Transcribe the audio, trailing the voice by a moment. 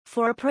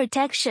For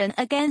protection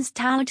against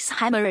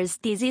Alzheimer's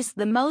disease,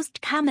 the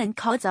most common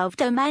cause of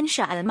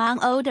dementia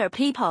among older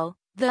people,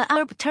 the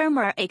herb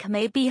turmeric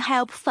may be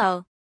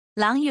helpful.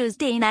 Long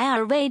used in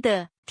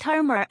Ayurveda,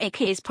 turmeric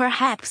is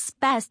perhaps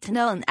best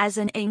known as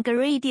an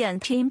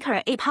ingredient in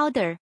curry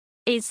powder.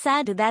 It's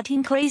said that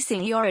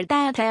increasing your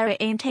dietary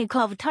intake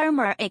of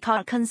turmeric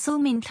or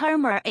consuming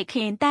turmeric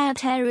in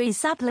dietary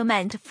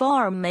supplement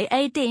form may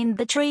aid in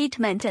the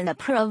treatment and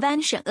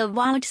prevention of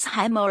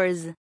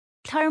Alzheimer's.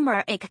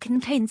 Turmeric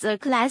contains a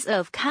class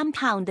of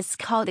compounds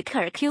called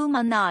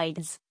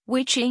curcuminoids,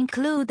 which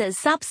include a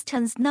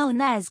substance known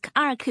as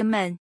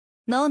curcumin.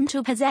 Known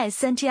to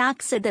possess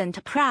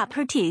antioxidant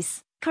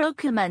properties,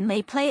 curcumin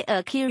may play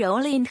a key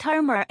role in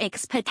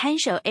turmeric's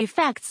potential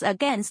effects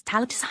against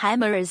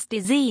Alzheimer's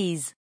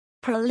disease.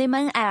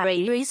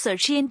 Preliminary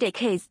research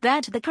indicates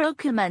that the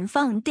curcumin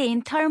found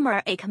in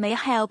turmeric may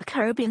help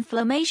curb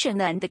inflammation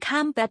and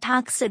combat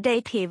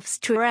oxidative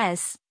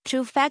stress,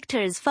 two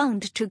factors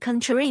found to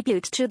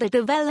contribute to the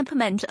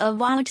development of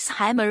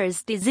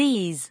Alzheimer's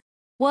disease.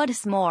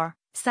 What's more,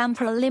 some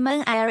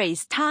preliminary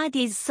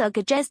studies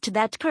suggest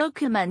that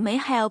curcumin may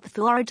help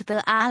thwart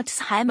the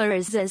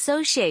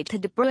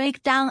Alzheimer's-associated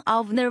breakdown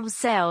of nerve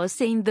cells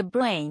in the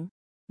brain.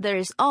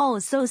 There's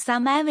also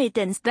some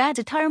evidence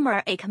that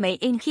turmeric may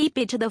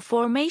inhibit the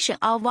formation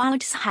of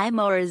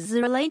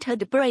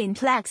Alzheimer's-related brain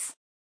plaques.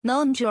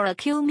 Known to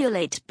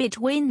accumulate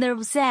between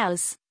nerve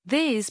cells,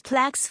 these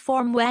plaques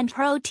form when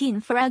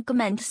protein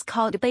fragments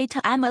called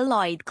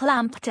beta-amyloid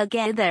clump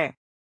together.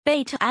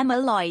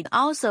 Beta-amyloid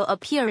also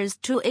appears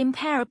to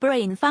impair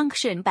brain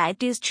function by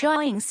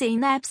destroying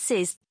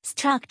synapses,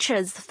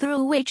 structures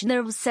through which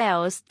nerve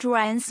cells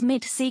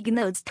transmit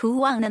signals to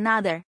one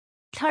another.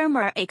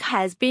 Turmeric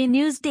has been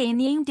used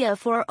in India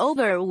for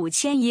over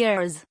 5,000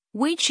 years,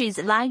 which is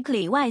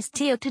likely why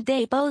still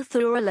today both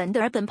rural and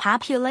urban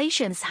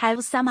populations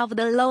have some of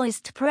the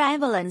lowest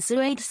prevalence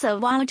rates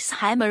of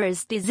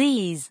Alzheimer's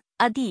disease,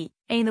 AD,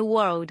 in the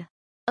world.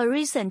 A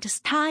recent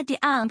study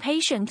on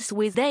patients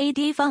with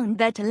AD found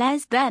that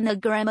less than a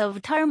gram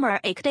of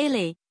turmeric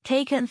daily,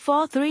 taken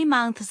for 3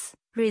 months,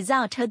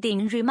 resulted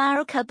in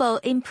remarkable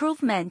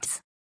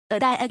improvements. A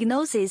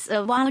diagnosis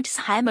of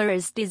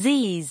Alzheimer's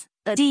disease,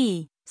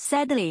 AD,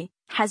 sadly,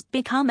 has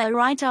become a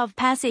rite of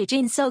passage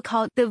in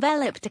so-called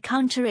developed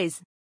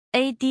countries.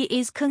 AD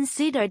is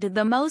considered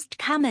the most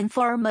common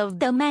form of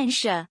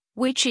dementia,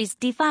 which is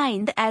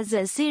defined as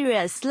a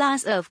serious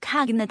loss of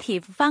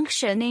cognitive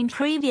function in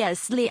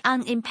previously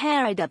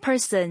unimpaired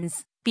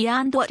persons,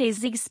 beyond what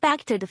is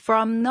expected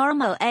from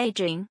normal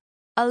aging.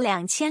 A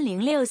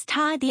 2006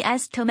 study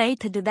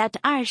estimated that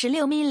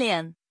 26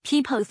 million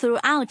people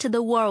throughout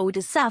the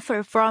world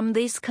suffer from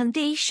this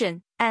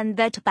condition, and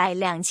that by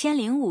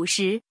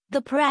 2050,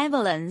 the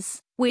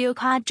prevalence will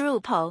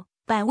quadruple,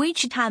 by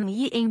which time 1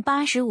 in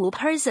 85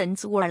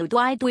 persons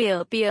worldwide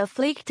will be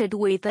afflicted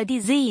with the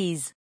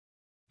disease.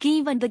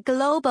 Given the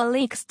global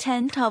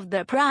extent of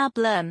the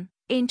problem,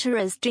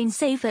 interest in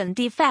safe and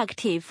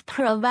effective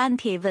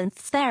preventive and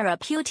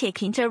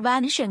therapeutic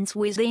interventions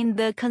within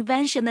the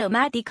conventional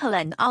medical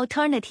and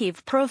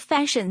alternative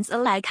professions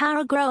alike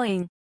are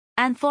growing.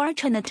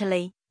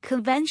 Unfortunately,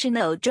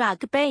 conventional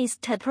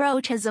drug-based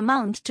approaches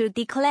amount to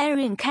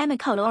declaring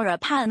chemical or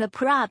upon the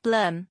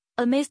problem,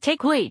 a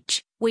mistake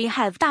which we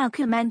have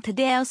documented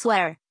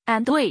elsewhere,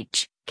 and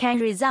which can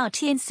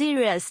result in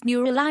serious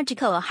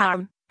neurological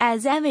harm,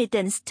 as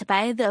evidenced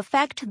by the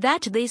fact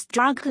that this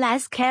drug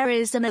class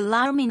carries an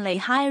alarmingly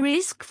high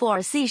risk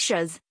for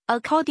seizures,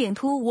 according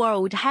to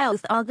World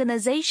Health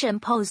Organization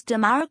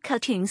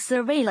post-marketing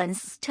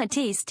surveillance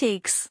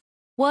statistics.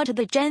 What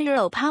the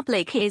general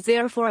public is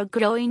therefore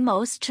growing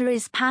most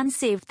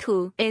responsive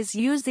to is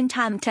using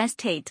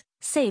time-tested,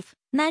 safe,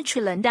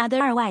 natural and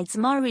otherwise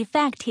more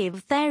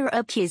effective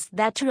therapies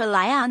that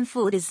rely on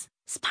foods,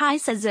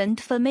 spices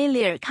and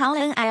familiar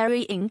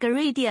culinary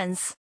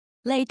ingredients.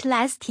 Late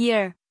last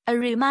year, a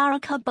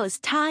remarkable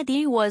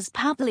study was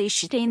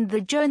published in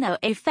the journal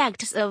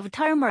Effects of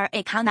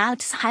Turmeric on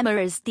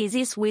Alzheimer's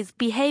Disease with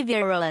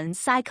Behavioral and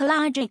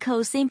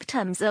Psychological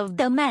Symptoms of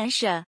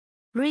Dementia.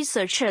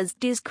 Researchers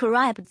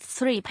described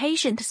 3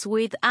 patients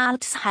with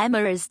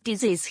Alzheimer's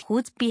disease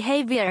whose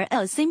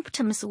behavioral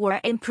symptoms were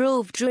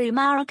improved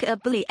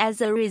remarkably as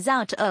a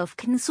result of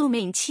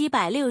consuming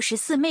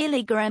 764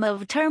 mg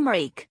of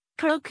turmeric,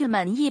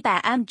 curcumin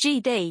 100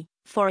 mg day,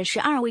 for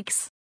 12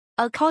 weeks.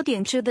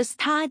 According to the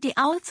study,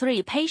 all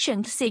 3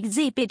 patients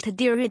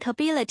exhibited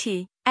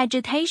irritability,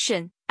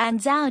 agitation,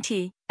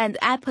 anxiety, and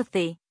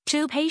apathy.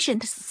 2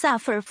 patients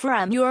suffer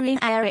from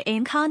urinary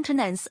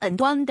incontinence and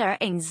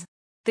wanderings.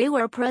 They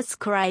were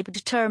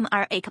prescribed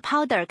turmeric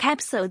powder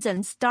capsules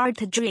and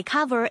started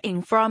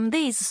recovering from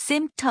these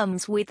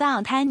symptoms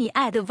without any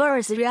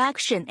adverse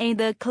reaction in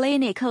the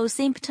clinical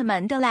symptom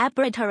and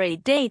laboratory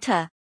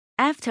data.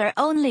 After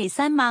only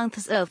some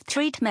months of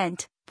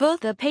treatment, both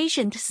the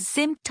patient's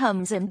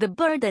symptoms and the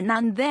burden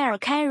on their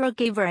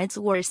caregivers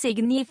were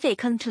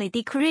significantly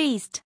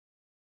decreased.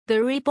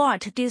 The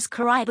report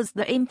describes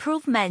the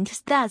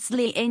improvement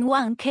thusly: in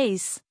one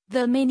case,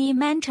 The mini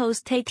mental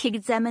state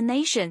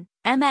examination,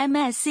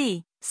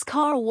 MMSE,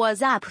 score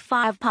was up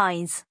 5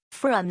 points,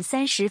 from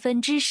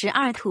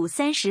 30% to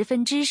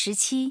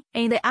 30%.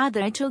 In the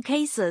other two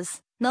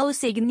cases, no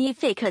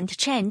significant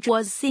change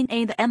was seen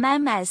in the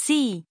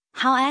MMSE.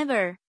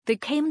 However, they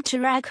came to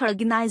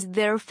recognize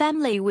their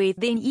family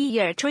within a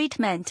year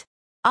treatment.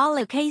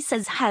 All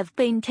cases have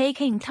been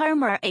taking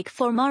turmeric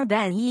for more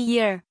than a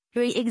year.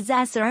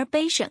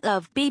 Re-exacerbation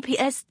of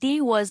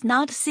BPSD was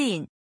not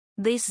seen.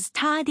 This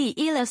study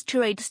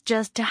illustrates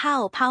just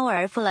how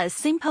powerful a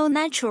simple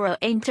natural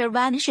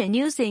intervention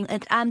using an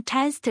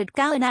untested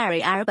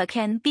culinary herb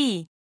can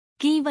be.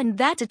 Given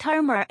that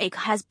turmeric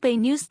has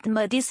been used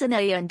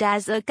medicinally and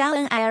as a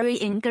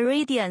culinary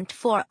ingredient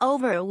for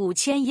over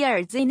 5,000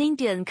 years in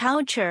Indian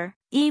culture,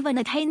 even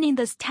attaining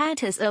the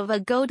status of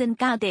a golden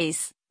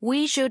goddess,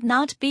 we should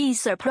not be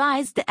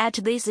surprised at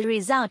this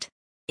result.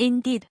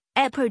 Indeed,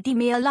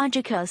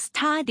 epidemiological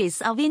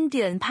studies of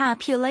Indian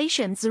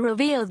populations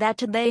reveal that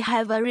they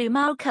have a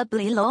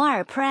remarkably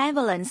lower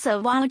prevalence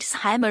of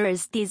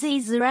Alzheimer's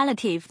disease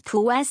relative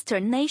to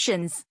Western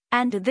nations,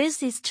 and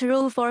this is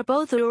true for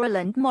both rural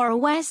and more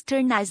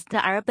westernized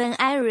urban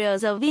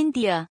areas of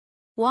India.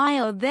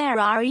 While there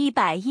are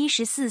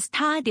 114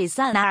 studies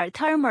on our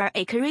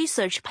turmeric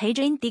research page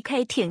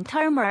indicating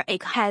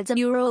turmeric has a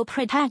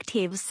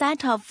neuroprotective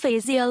set of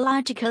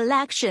physiological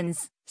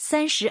actions,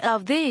 30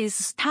 of these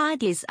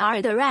studies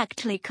are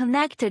directly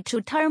connected to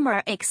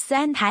turmeric's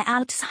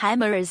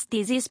anti-Alzheimer's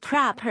disease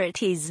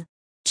properties.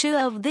 2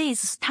 of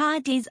these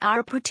studies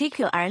are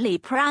particularly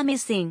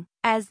promising,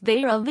 as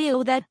they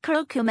reveal that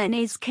curcumin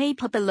is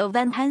capable of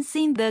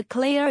enhancing the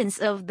clearance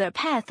of the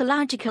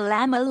pathological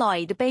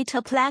amyloid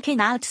beta plaque in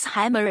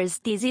Alzheimer's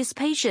disease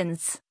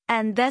patients,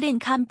 and that in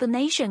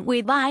combination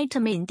with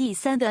vitamin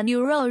D3 the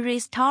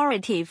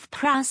neurorestorative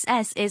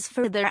process is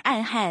further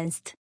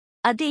enhanced.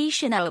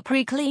 Additional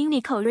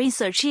preclinical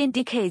research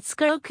indicates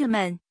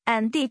curcumin,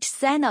 and its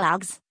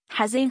analogs,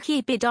 has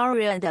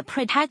inhibitory and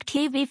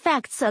protective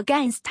effects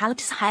against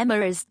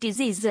Alzheimer's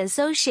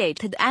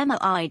disease-associated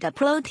amyloid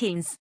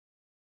proteins.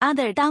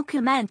 Other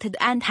documented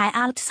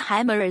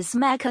anti-Alzheimer's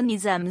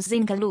mechanisms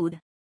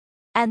include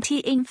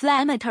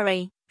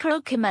anti-inflammatory.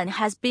 Curcumin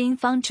has been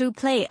found to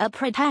play a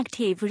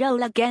protective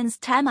role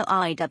against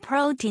amyloid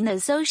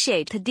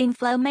protein-associated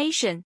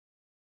inflammation.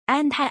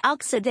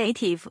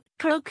 Antioxidative.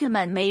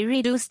 Curcumin may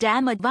reduce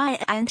damage via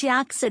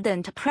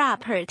antioxidant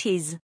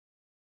properties.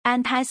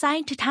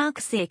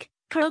 Anticytotoxic.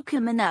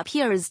 Curcumin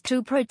appears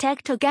to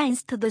protect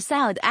against the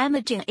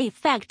cell-damaging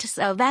effects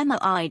of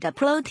amyloid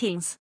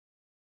proteins.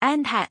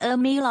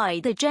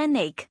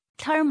 Anti-amyloidogenic.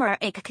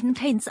 Turmeric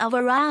contains a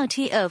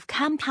variety of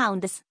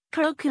compounds,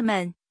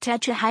 curcumin,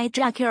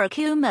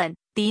 tetrahydrocurcumin,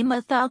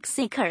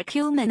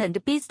 dimethoxycurcumin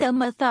and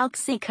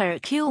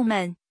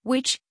bis-dimethoxycurcumin,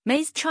 which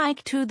may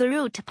strike to the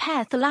root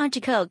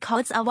pathological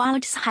cause of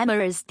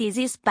Alzheimer's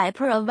disease by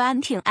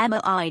preventing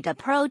amyloid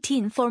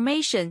protein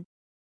formation.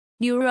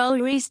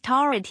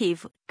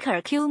 Neurorestorative.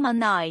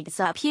 Curcuminoids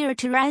appear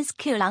to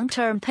rescue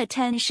long-term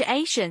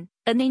potentiation,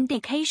 an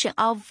indication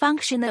of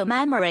functional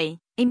memory,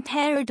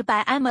 impaired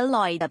by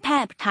amyloid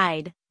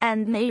peptide,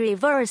 and may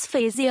reverse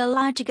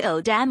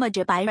physiological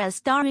damage by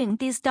restoring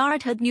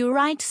distorted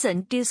neurites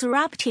and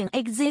disrupting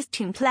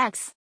existing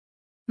plaques.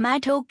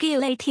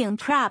 Metal-chelating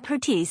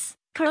properties.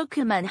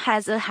 Curcumin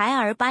has a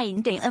higher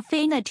binding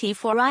affinity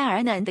for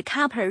iron and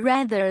copper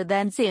rather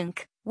than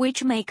zinc,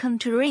 which may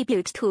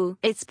contribute to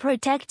its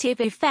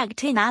protective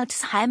effect in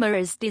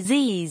Alzheimer's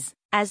disease,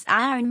 as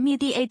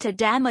iron-mediated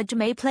damage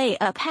may play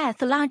a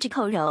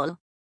pathological role.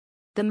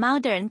 The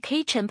modern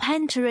kitchen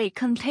pantry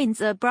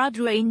contains a broad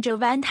range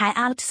of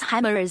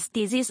anti-Alzheimer's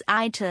disease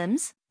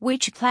items,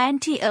 which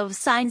plenty of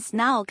science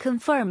now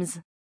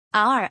confirms.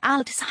 Our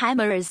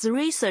Alzheimer's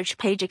research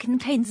page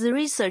contains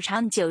research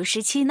on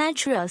 97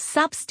 natural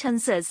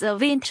substances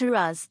of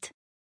interest.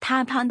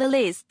 Top on the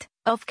list,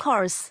 of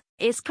course,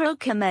 is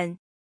curcumin.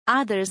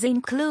 Others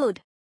include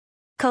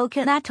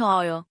coconut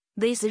oil.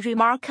 This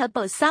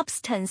remarkable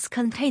substance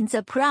contains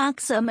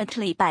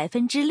approximately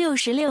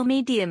 66%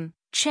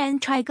 medium-chain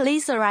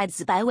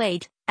triglycerides by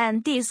weight,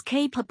 and is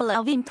capable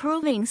of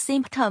improving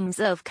symptoms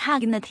of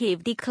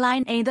cognitive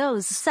decline in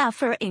those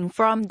suffering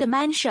from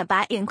dementia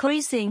by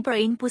increasing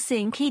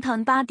brain-boosting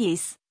ketone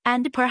bodies,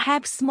 and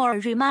perhaps more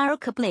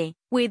remarkably,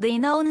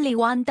 within only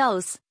 1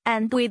 dose,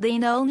 and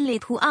within only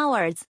 2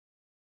 hours.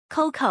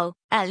 Cocoa.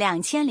 A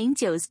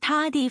 2009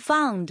 study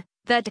found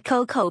that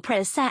cocoa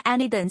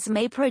procyanidins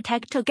may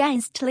protect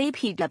against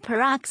lipid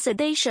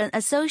peroxidation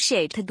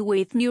associated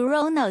with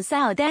neuronal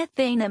cell death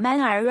in a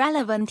manner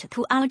relevant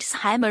to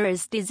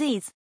Alzheimer's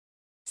disease.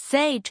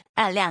 Sage.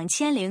 A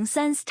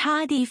 2003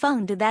 study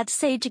found that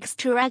sage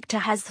extract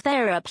has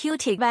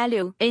therapeutic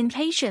value in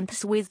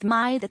patients with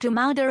mild to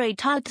moderate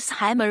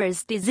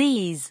Alzheimer's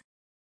disease.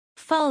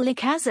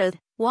 Folic acid.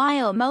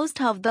 While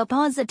most of the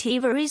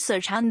positive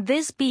research on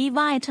this B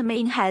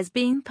vitamin has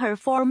been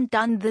performed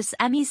on the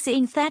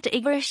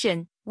semi-synthetic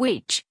version,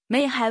 which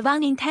may have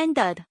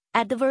unintended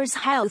adverse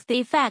health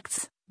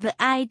effects, the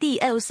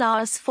ideal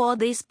source for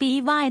this B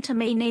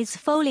vitamin is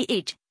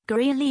foliage,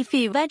 green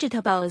leafy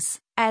vegetables,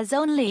 as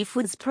only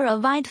foods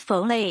provide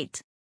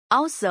folate.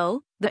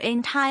 Also, the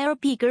entire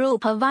B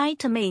group of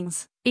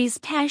vitamins,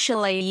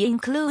 especially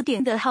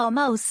including the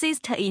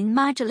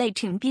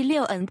homocysteine-modulating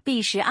B6 and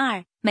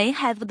B12, may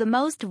have the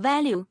most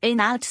value in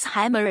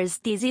Alzheimer's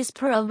disease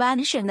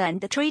prevention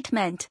and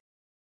treatment.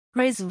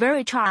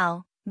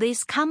 Resveratrol.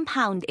 This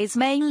compound is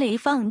mainly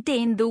found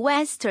in the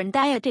Western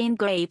diet in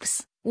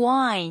grapes,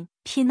 wine,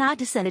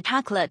 peanuts and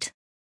chocolate.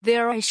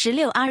 There are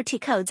 16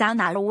 articles on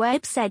our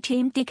website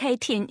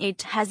indicating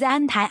it has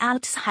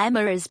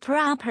anti-Alzheimer's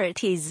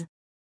properties.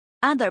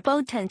 Other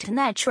potent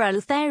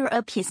natural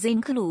therapies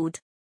include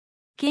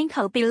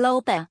ginkgo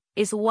biloba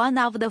is one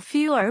of the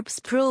few herbs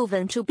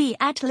proven to be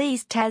at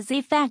least as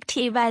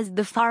effective as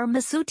the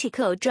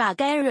pharmaceutical drug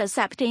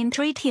Aricept in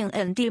treating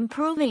and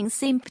improving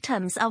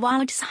symptoms of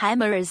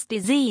Alzheimer's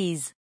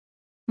disease.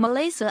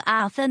 Melissa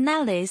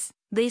officinalis,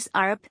 this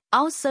herb,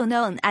 also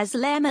known as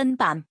lemon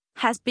balm,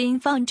 has been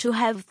found to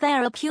have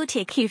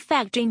therapeutic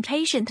effect in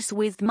patients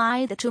with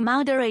mild to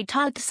moderate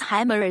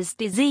Alzheimer's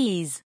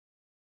disease.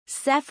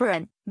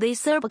 Saffron,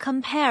 this herb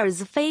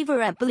compares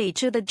favorably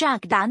to the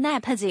drug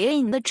donepezil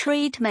in the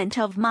treatment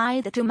of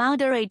mild to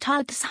moderate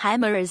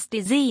Alzheimer's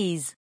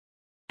disease.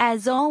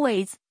 As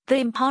always, the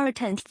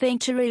important thing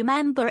to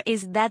remember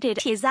is that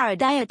it is our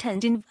diet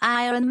and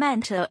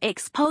environmental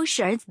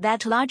exposures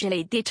that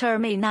largely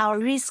determine our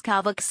risk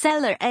of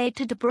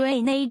accelerated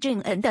brain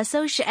aging and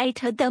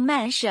associated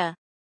dementia.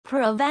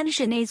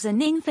 Prevention is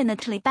an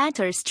infinitely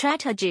better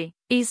strategy,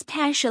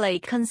 especially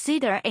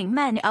considering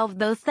many of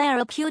the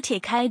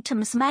therapeutic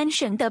items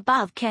mentioned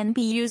above can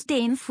be used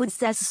in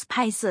foods as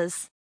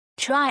spices.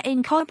 Try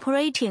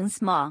incorporating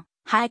small,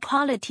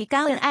 high-quality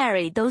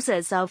culinary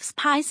doses of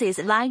spices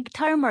like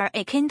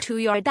turmeric into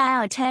your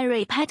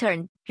dietary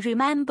pattern,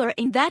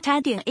 remembering that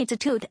adding it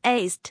to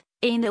taste,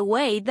 in a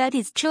way that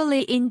is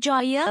truly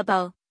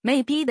enjoyable,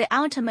 may be the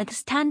ultimate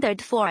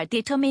standard for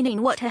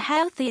determining what a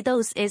healthy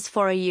dose is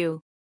for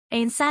you.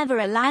 In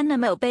several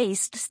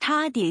animal-based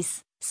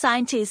studies,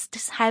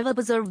 scientists have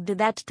observed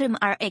that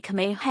turmeric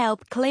may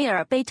help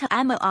clear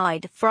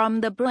beta-amyloid from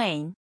the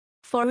brain.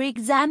 For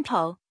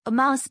example, a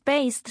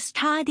mouse-based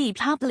study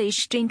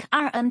published in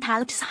Current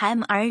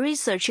Alzheimer's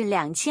Research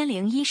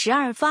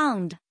 2012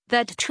 found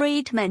that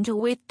treatment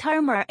with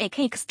turmeric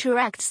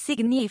extract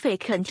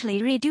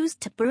significantly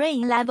reduced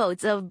brain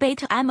levels of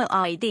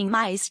beta-amyloid in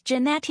mice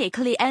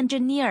genetically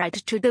engineered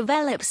to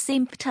develop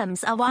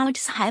symptoms of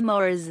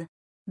Alzheimer's.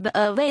 The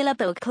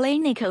available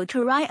clinical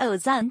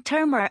trials on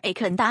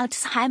turmeric and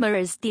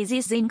Alzheimer's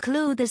disease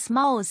include a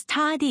small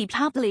study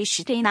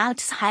published in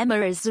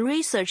Alzheimer's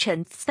Research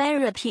and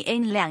Therapy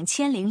in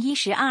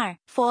 2012.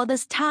 For the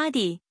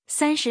study,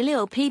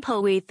 36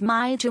 people with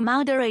mild to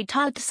moderate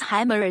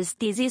Alzheimer's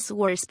disease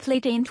were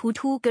split into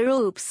two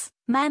groups.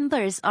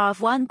 Members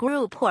of one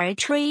group were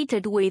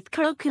treated with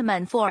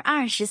curcumin for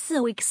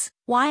 24 weeks,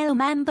 while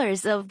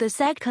members of the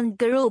second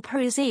group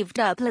received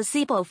a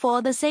placebo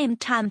for the same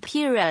time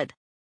period.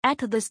 At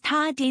the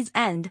study's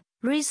end,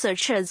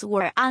 researchers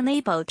were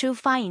unable to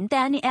find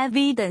any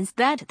evidence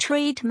that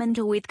treatment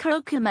with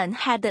curcumin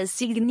had a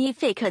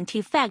significant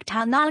effect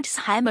on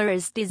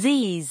Alzheimer's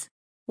disease.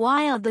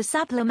 While the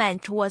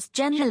supplement was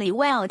generally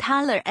well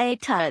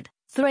tolerated,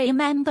 3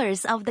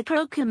 members of the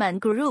curcumin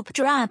group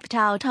dropped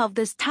out of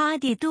the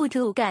study due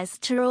to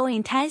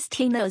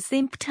gastrointestinal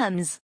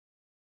symptoms.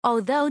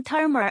 Although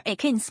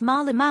turmeric in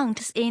small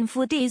amounts in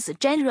food is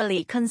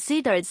generally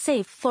considered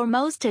safe for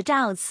most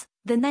adults,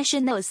 the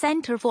National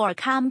Center for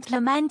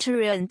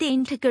Complementary and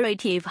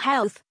Integrative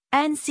Health,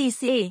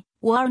 NCC,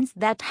 warns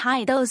that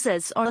high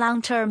doses or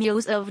long-term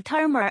use of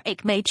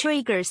turmeric may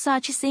trigger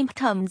such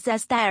symptoms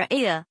as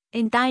diarrhea,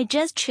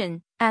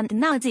 indigestion, and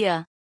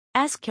nausea.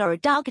 Ask your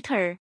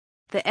doctor.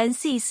 The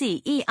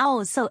NCCE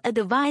also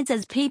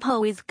advises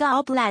people with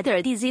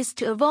gallbladder disease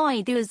to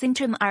avoid using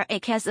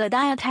turmeric as a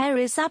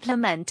dietary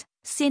supplement,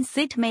 since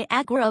it may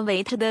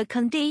aggravate the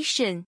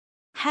condition.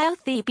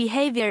 Healthy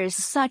behaviors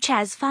such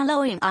as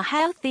following a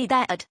healthy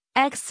diet,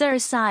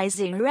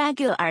 exercising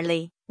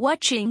regularly,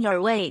 watching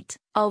your weight,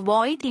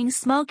 avoiding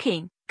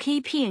smoking,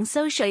 keeping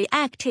socially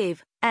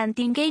active, and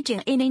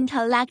engaging in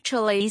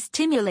intellectually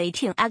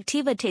stimulating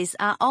activities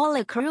are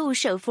all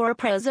crucial for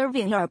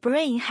preserving your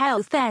brain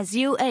health as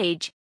you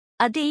age.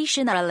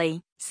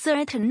 Additionally,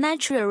 certain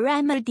natural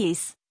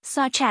remedies,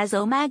 such as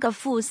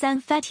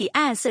omega-4 fatty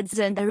acids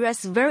and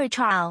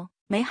resveratrol,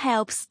 may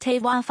help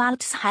stave off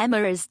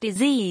Alzheimer's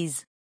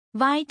disease.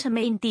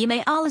 Vitamin D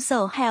may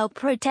also help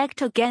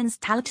protect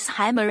against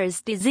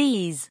Alzheimer's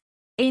disease.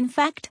 In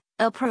fact,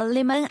 a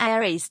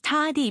preliminary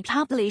study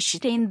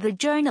published in the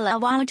Journal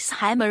of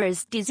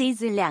Alzheimer's Disease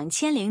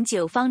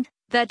 2009 found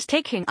that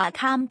taking a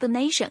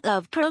combination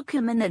of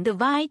curcumin and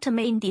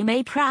vitamin D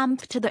may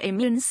prompt the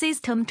immune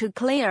system to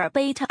clear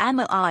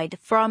beta-amyloid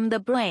from the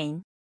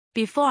brain.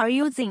 Before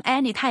using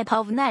any type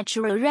of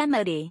natural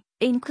remedy,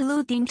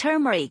 including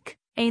turmeric,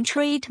 in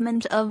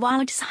treatment of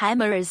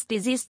Alzheimer's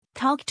disease,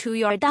 talk to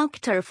your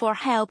doctor for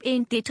help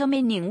in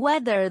determining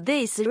whether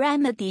this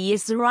remedy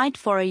is right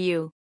for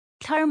you.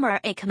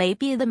 Turmeric may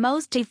be the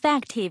most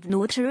effective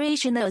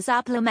nutritional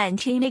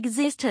supplement in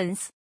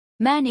existence.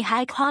 Many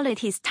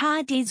high-quality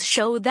studies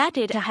show that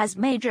it has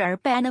major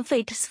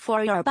benefits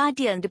for your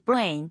body and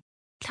brain.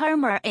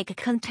 Turmeric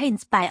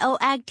contains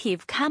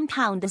bioactive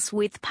compounds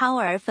with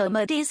powerful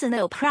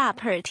medicinal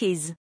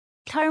properties.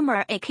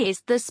 Turmeric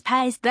is the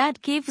spice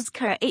that gives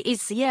curry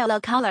its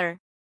yellow color.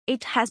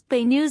 It has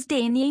been used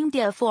in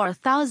India for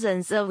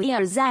thousands of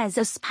years as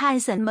a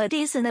spice and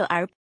medicinal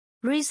herb.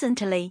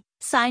 Recently,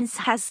 science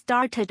has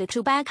started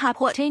to back up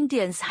what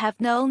Indians have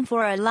known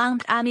for a long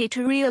time. It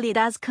really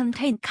does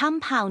contain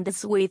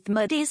compounds with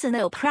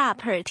medicinal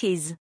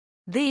properties.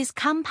 These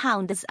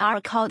compounds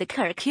are called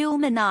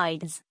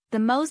curcuminoids, the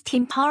most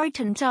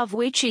important of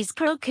which is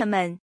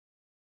curcumin.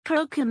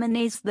 Curcumin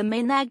is the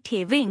main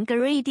active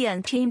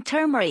ingredient in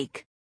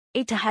turmeric.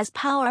 It has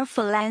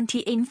powerful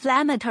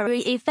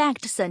anti-inflammatory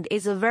effects and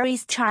is a very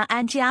strong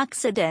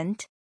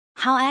antioxidant.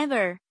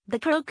 However, the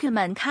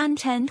curcumin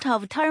content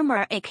of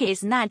turmeric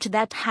is not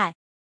that high.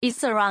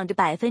 It's around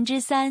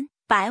 3%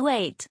 by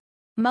weight.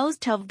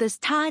 Most of the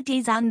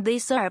studies on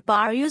this herb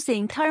are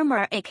using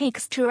turmeric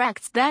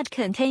extracts that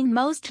contain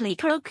mostly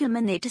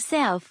curcumin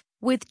itself,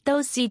 with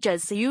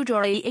dosages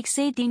usually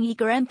exceeding 1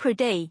 gram per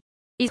day.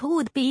 It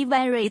would be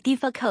very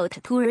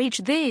difficult to reach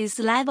these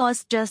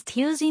levels just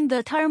using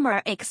the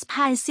turmeric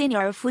spice in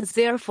your food.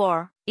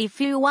 Therefore, if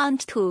you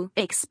want to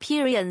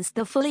experience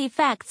the full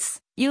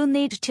effects, you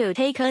need to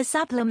take a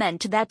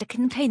supplement that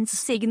contains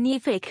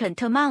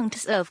significant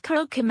amounts of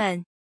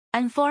curcumin.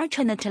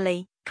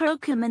 Unfortunately,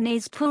 curcumin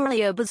is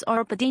poorly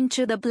absorbed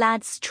into the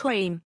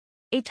bloodstream.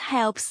 It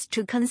helps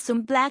to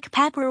consume black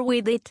pepper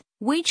with it,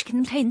 which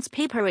contains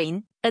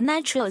piperine, a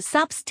natural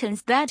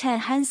substance that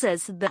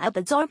enhances the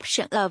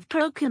absorption of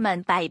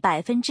curcumin by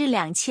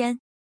 200%.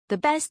 The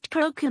best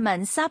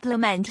curcumin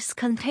supplements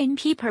contain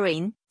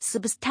piperine,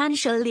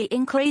 substantially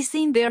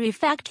increasing their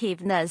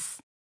effectiveness.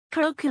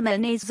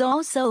 Curcumin is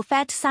also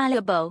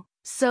fat-soluble,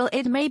 so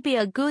it may be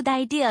a good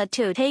idea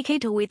to take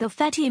it with a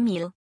fatty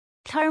meal.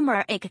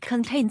 Turmeric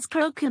contains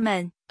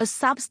curcumin, a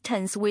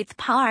substance with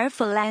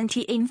powerful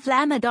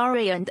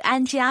anti-inflammatory and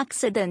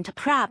antioxidant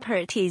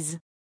properties.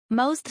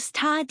 Most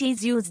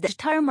studies use the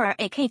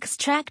turmeric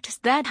extracts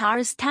that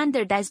are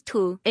standardized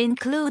to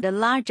include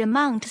large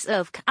amounts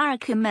of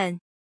curcumin.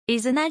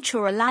 Is a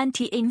natural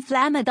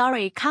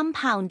anti-inflammatory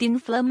compound.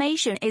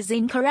 Inflammation is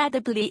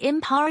incredibly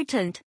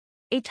important.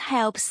 It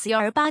helps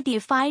your body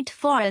fight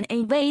foreign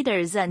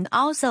invaders and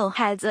also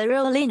has a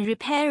role in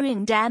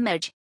repairing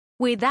damage.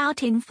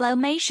 Without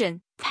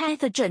inflammation,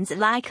 pathogens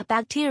like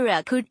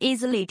bacteria could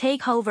easily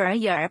take over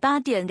your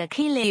body and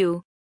kill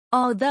you.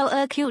 Although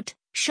acute,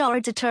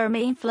 short-term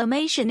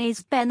inflammation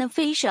is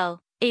beneficial,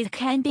 it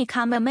can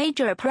become a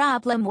major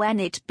problem when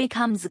it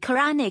becomes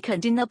chronic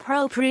and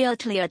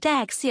inappropriately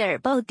attacks your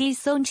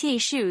body's own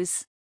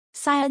tissues.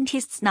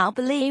 Scientists now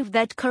believe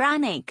that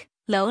chronic,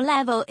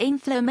 low-level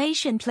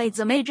inflammation plays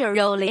a major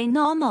role in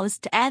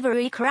almost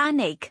every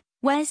chronic,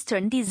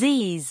 Western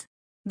disease.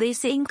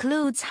 This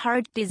includes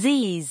heart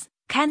disease,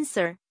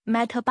 cancer,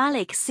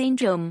 metabolic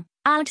syndrome,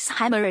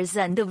 Alzheimer's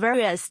and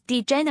various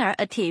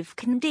degenerative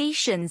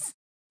conditions.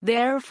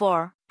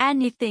 Therefore,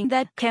 anything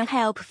that can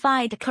help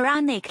fight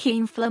chronic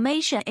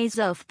inflammation is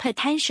of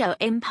potential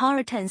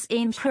importance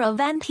in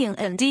preventing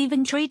and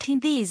even treating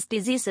these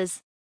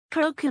diseases.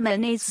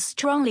 Curcumin is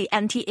strongly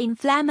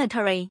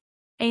anti-inflammatory.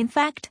 In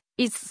fact,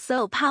 it's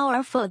so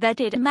powerful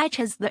that it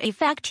matches the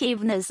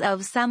effectiveness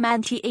of some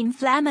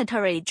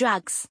anti-inflammatory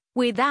drugs,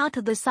 without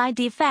the side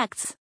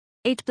effects.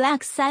 It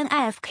blocks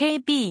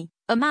NF-κB,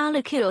 a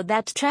molecule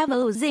that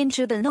travels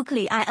into the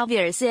nuclei of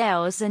your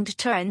cells and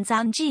turns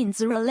on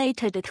genes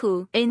related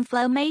to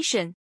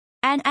inflammation.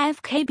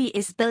 NF-κB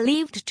is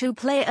believed to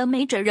play a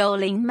major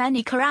role in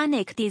many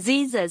chronic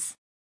diseases.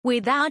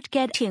 Without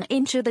getting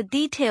into the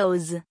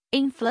details,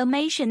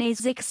 inflammation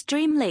is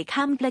extremely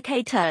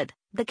complicated.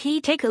 The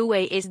key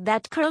takeaway is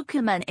that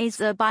curcumin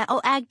is a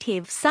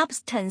bioactive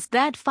substance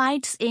that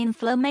fights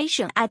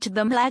inflammation at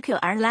the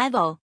molecular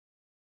level.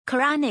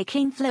 Chronic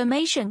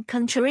inflammation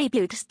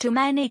contributes to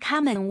many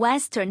common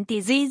Western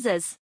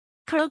diseases.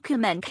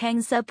 Curcumin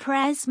can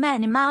suppress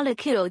many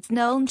molecules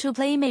known to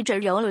play major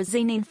roles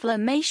in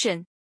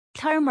inflammation.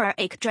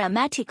 Turmeric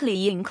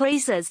dramatically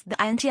increases the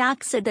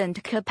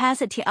antioxidant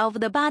capacity of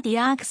the body.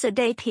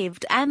 Oxidative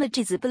damage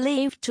is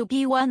believed to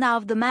be one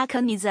of the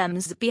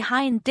mechanisms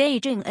behind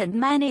aging and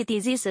many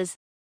diseases.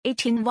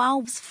 It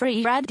involves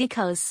free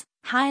radicals,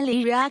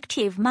 highly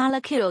reactive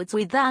molecules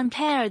with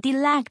unpaired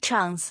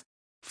electrons.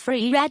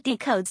 Free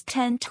radicals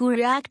tend to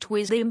react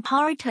with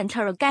important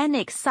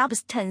organic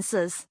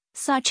substances,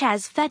 such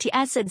as fatty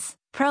acids,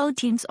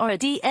 proteins or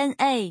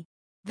DNA.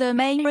 The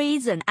main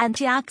reason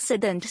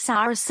antioxidants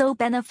are so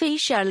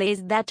beneficial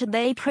is that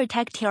they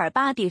protect your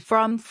body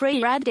from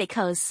free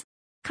radicals.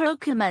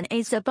 Curcumin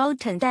is a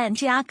potent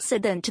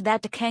antioxidant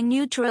that can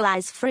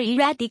neutralize free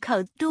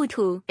radicals due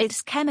to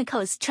its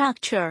chemical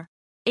structure.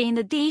 In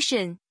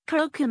addition,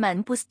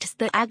 curcumin boosts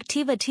the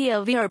activity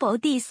of your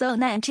body's own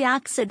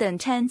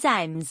antioxidant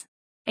enzymes.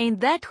 In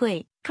that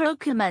way,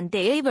 Curcumin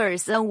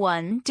delivers a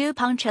one-two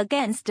punch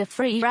against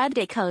free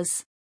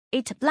radicals.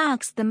 It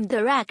blocks them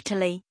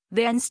directly,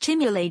 then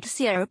stimulates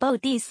your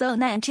body's own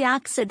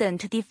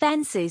antioxidant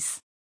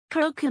defenses.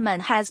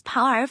 Curcumin has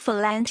powerful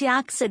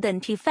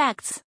antioxidant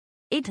effects.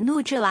 It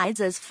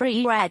neutralizes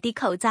free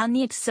radicals on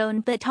its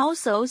own but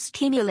also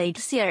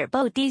stimulates your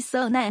body's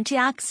own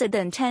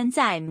antioxidant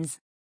enzymes.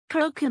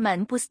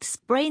 Curcumin boosts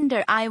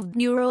brain-derived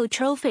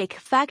neurotrophic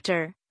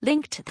factor,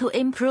 linked to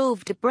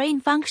improved brain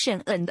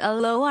function and a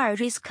lower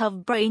risk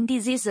of brain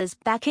diseases.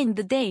 Back in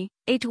the day,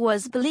 it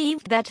was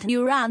believed that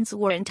neurons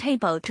weren't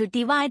able to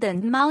divide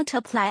and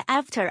multiply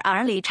after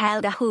early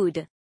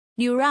childhood.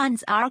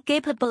 Neurons are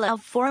capable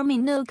of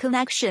forming new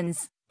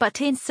connections,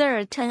 but in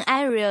certain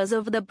areas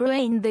of the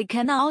brain they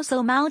can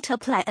also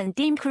multiply and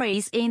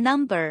increase in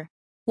number.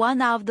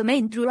 One of the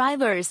main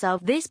drivers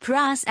of this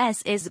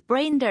process is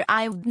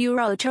brain-derived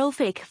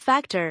neurotrophic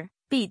factor,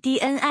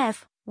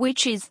 BDNF,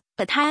 which is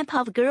a type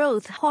of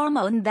growth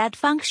hormone that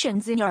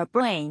functions in your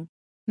brain.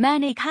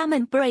 Many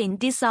common brain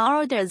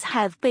disorders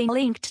have been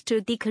linked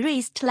to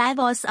decreased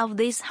levels of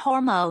this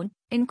hormone,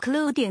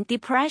 including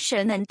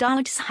depression and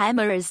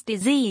Alzheimer's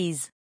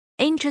disease.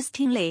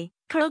 Interestingly,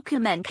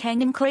 curcumin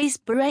can increase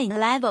brain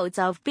levels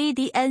of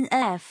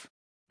BDNF.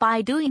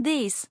 By doing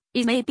this,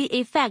 it may be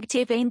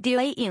effective in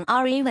delaying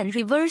or even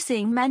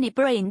reversing many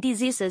brain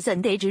diseases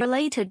and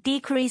age-related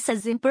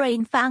decreases in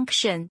brain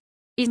function.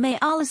 It may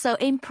also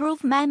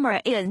improve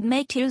memory and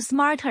make you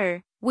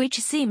smarter,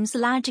 which seems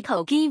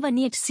logical given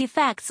its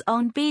effects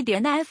on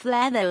BDNF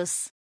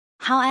levels.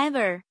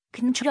 However,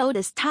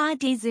 controlled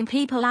studies in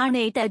people are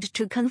needed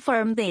to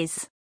confirm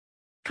this.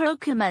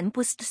 Curcumin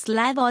boosts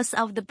levels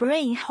of the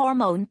brain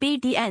hormone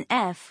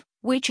BDNF,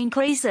 which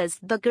increases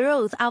the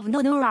growth of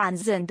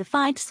neurons and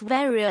fights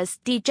various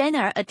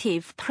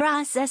degenerative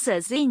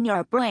processes in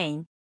your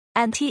brain.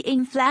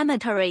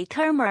 Anti-inflammatory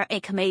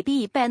turmeric may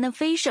be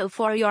beneficial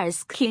for your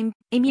skin,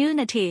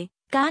 immunity,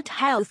 gut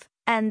health,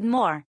 and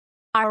more.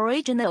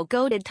 Original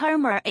Gold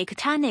Turmeric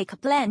Tonic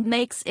Blend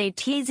makes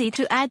it easy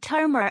to add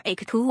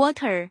turmeric to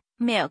water,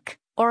 milk,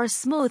 or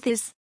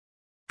smoothies.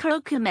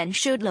 Curcumin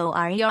should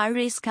lower your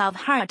risk of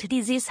heart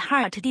disease.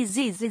 Heart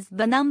disease is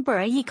the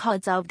 #1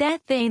 cause of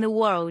death in the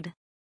world.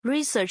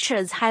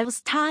 Researchers have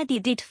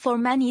studied it for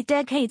many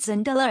decades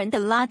and learned a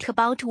lot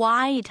about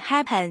why it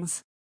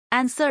happens.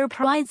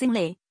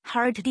 Unsurprisingly,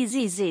 heart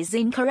disease is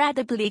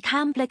incredibly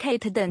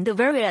complicated and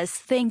various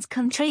things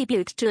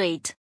contribute to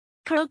it.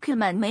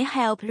 Curcumin may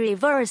help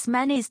reverse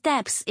many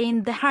steps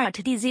in the heart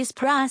disease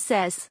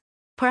process.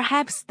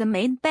 Perhaps the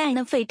main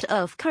benefit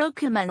of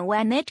curcumin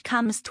when it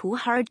comes to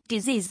heart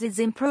disease is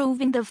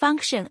improving the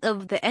function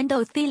of the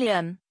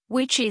endothelium,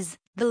 which is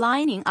the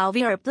lining of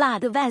your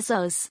blood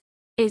vessels.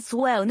 It's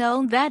well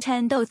known that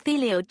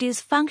endothelial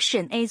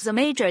dysfunction is a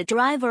major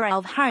driver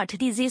of heart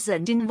disease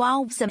and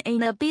involves an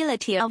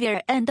inability of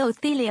your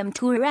endothelium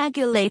to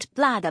regulate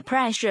blood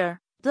pressure,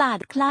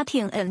 blood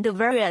clotting, and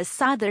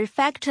various other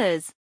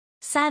factors.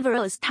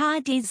 Several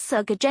studies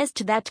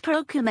suggest that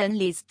curcumin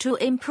leads to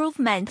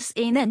improvements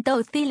in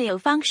endothelial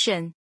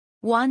function.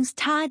 One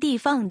study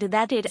found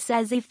that it's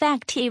as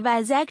effective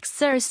as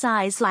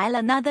exercise, while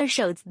another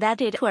shows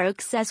that it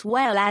works as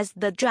well as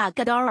the drug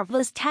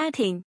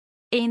atorvastatin.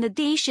 In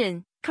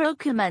addition,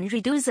 curcumin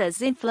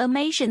reduces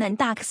inflammation and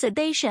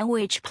oxidation,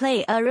 which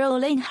play a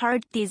role in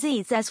heart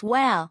disease as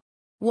well.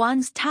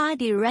 One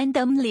study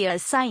randomly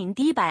assigned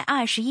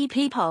 121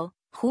 people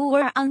who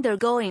were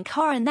undergoing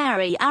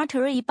coronary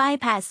artery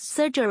bypass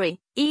surgery,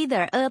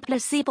 either a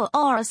placebo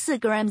or 4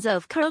 grams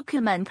of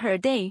curcumin per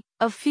day,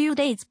 a few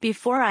days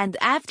before and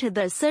after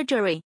the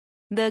surgery.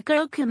 The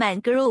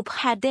curcumin group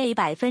had a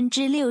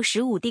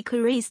 65%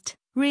 decreased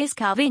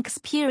risk of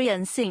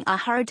experiencing a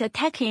heart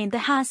attack in the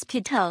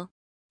hospital.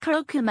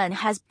 Curcumin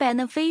has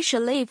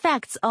beneficial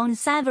effects on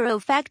several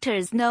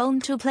factors known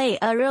to play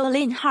a role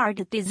in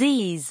heart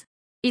disease.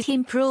 It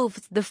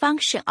improves the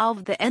function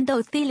of the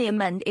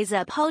endothelium and is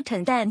a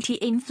potent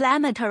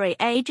anti-inflammatory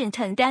agent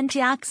and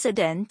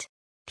antioxidant.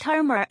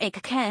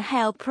 Turmeric can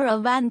help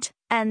prevent,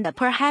 and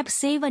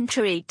perhaps even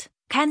treat,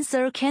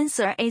 cancer.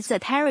 Cancer is a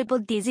terrible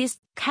disease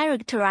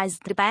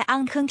characterized by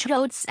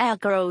uncontrolled cell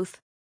growth.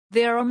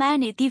 There are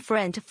many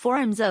different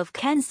forms of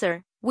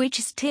cancer,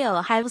 which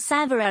still have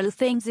several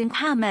things in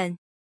common.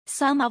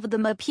 Some of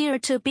them appear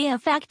to be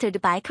affected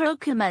by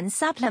curcumin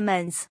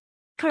supplements.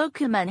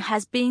 Curcumin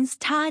has been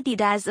studied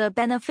as a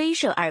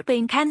beneficial herb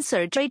in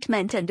cancer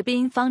treatment and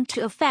been found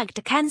to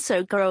affect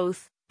cancer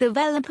growth,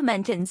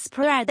 development, and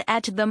spread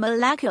at the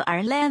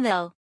molecular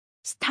level.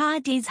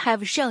 Studies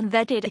have shown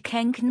that it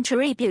can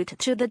contribute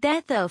to the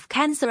death of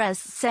cancerous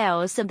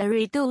cells and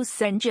reduce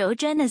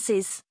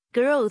angiogenesis,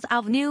 growth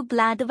of new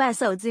blood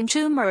vessels in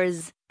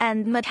tumors,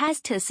 and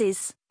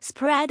metastasis,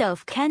 spread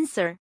of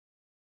cancer.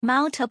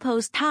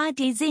 Multiple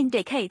studies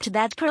indicate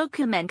that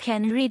curcumin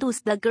can reduce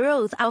the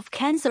growth of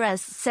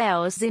cancerous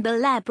cells in the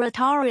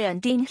laboratory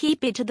and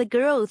inhibit the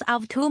growth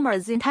of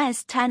tumors in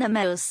test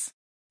animals.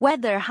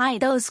 Whether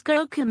high-dose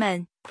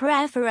curcumin,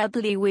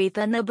 preferably with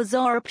an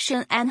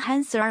absorption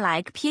enhancer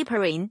like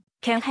piperine,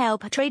 can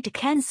help treat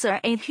cancer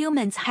in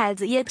humans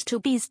has yet to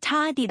be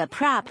studied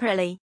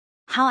properly.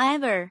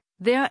 However,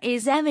 there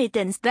is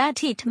evidence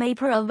that it may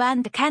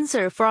prevent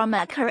cancer from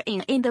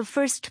occurring in the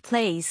first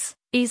place,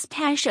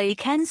 especially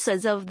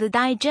cancers of the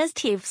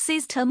digestive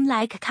system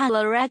like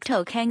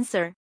colorectal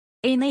cancer.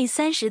 In a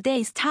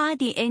 30-day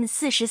study in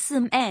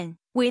 44 men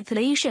with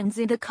lesions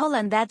in the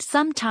colon that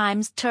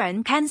sometimes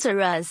turn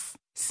cancerous,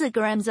 4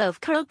 grams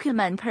of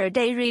curcumin per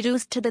day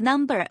reduced the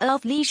number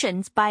of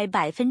lesions by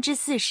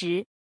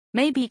 40%.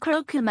 Maybe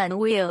curcumin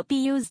will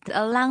be used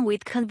along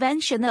with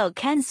conventional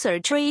cancer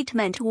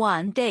treatment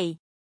one day.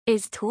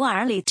 It's too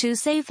early to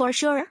say for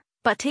sure,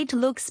 but it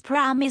looks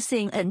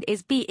promising and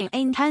is being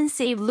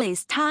intensively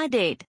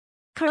studied.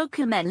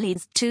 Curcumin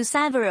leads to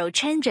several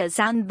changes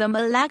on the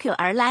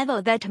molecular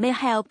level that may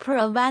help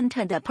prevent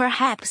and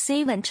perhaps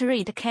even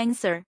treat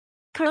cancer.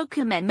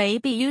 Curcumin may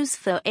be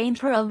useful in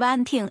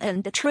preventing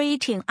and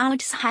treating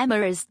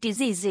Alzheimer's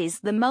disease.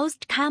 The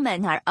most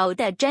common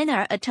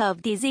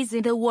neurodegenerative disease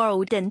in the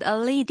world and a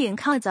leading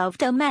cause of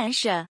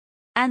dementia.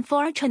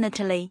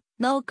 Unfortunately,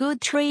 no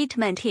good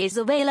treatment is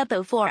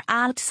available for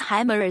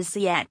Alzheimer's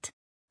yet.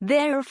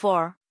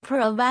 Therefore,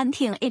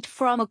 preventing it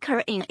from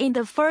occurring in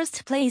the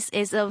first place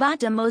is of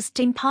utmost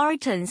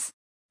importance.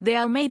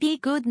 There may be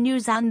good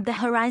news on the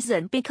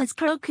horizon because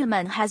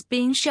curcumin has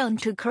been shown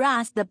to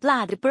cross the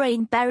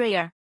blood-brain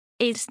barrier.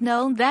 It's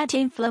known that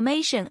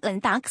inflammation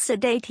and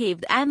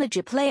oxidative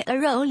damage play a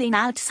role in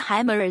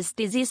Alzheimer's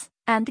disease,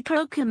 and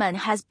curcumin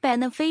has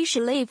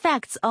beneficial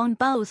effects on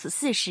both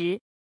species.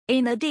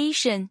 In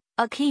addition,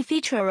 a key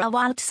feature of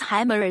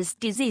Alzheimer's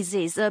disease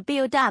is a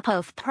buildup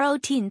of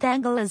protein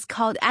tangles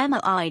called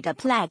amyloid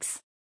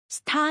plaques.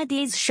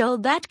 Studies show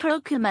that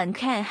curcumin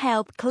can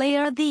help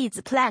clear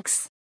these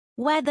plaques.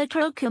 Whether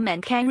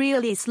curcumin can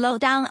really slow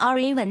down or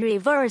even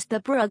reverse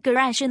the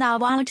progression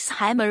of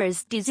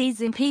Alzheimer's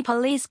disease in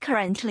people is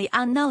currently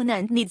unknown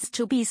and needs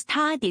to be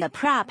studied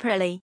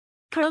properly.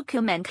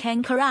 Curcumin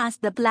can cross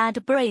the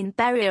blood-brain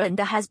barrier and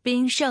has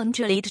been shown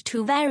to lead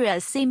to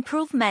various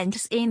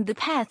improvements in the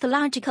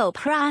pathological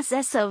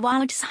process of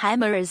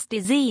Alzheimer's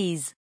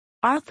disease.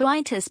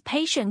 Arthritis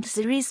patients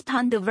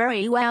respond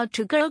very well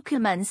to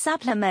curcumin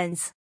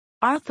supplements.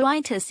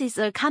 Arthritis is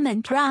a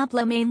common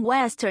problem in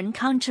Western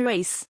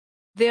countries.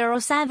 There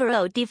are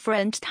several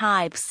different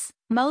types,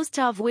 most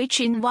of which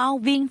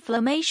involve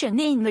inflammation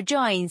in the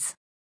joints.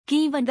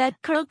 Given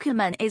that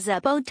curcumin is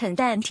a potent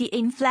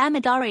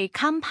anti-inflammatory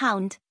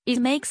compound, it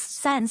makes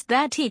sense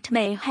that it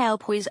may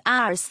help with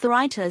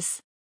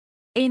arthritis.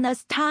 In a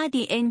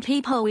study in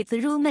people with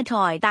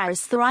rheumatoid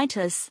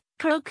arthritis,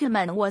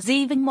 curcumin was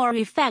even more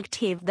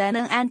effective than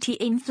an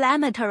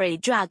anti-inflammatory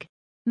drug.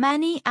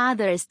 Many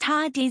other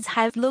studies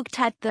have looked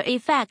at the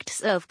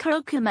effects of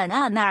curcumin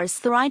on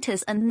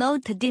arthritis and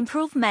noted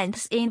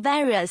improvements in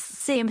various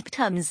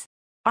symptoms.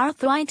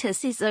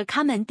 Arthritis is a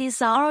common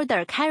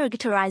disorder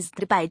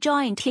characterized by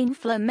joint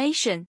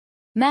inflammation.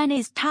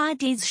 Many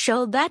studies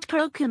show that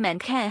curcumin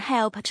can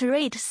help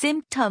treat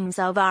symptoms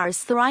of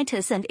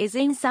arthritis and is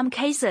in some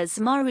cases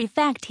more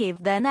effective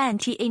than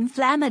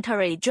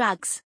anti-inflammatory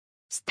drugs.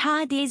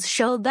 Studies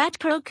show that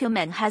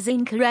curcumin has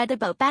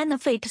incredible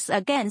benefits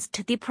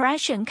against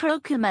depression.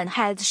 Curcumin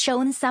has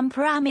shown some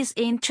promise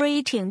in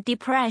treating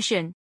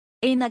depression.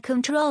 In a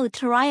controlled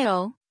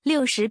trial,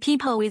 60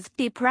 people with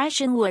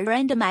depression were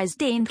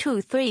randomized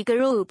into 3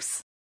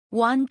 groups.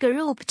 One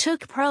group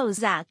took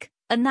Prozac,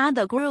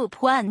 another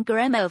group 1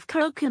 gram of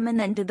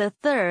curcumin, and the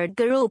third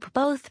group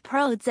both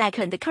Prozac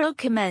and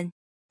curcumin.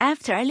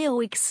 After 6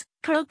 weeks,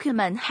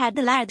 curcumin had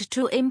led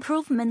to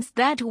improvements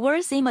that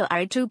were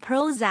similar to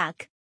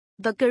Prozac.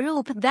 The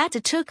group that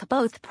took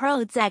both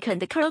Prozac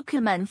and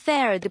curcumin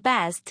fared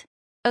best.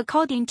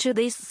 According to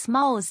this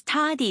small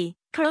study,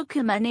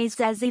 curcumin is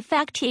as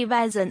effective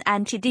as an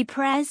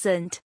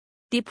antidepressant.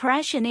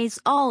 Depression is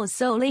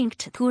also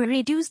linked to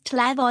reduced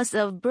levels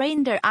of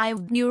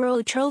brain-derived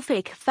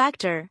neurotrophic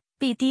factor,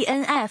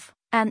 BDNF,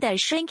 and a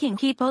shrinking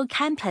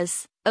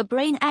hippocampus, a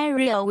brain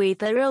area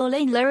with a role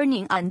in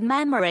learning and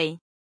memory.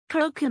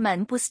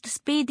 Curcumin boosts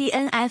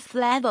BDNF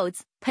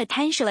levels,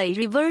 potentially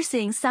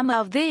reversing some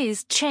of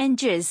these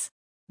changes.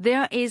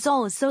 There is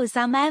also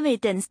some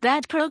evidence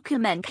that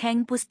curcumin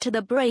can boost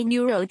the brain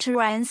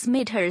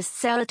neurotransmitters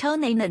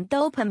serotonin and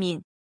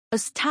dopamine. A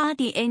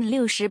study in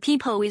 60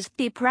 people with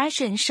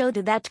depression showed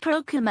that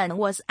curcumin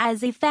was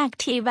as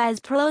effective as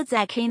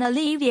Prozac in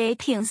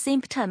alleviating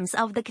symptoms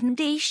of the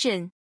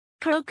condition.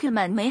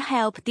 Curcumin may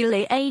help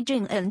delay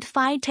aging and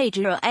fight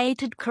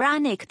age-related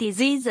chronic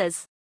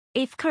diseases.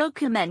 If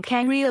curcumin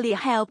can really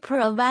help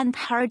prevent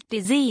heart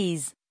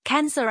disease,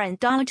 cancer and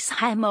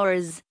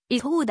Alzheimer's,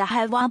 it would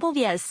have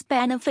obvious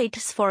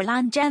benefits for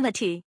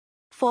longevity.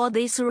 For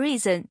this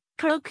reason,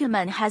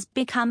 curcumin has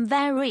become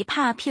very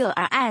popular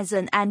as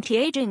an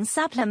anti-aging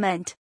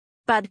supplement.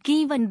 But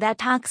given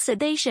that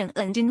oxidation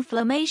and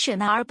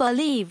inflammation are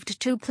believed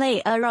to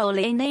play a role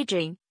in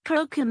aging,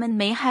 curcumin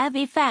may have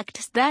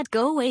effects that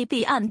go way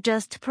beyond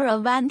just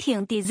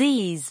preventing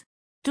disease.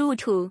 Due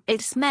to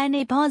its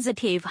many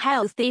positive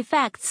health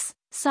effects,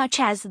 such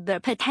as the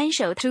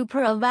potential to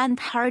prevent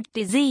heart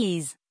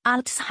disease,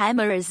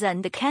 Alzheimer's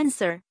and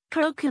cancer.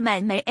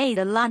 Curcumin may aid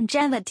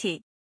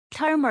longevity.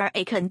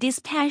 Turmeric and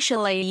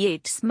especially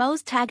its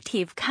most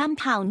active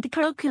compound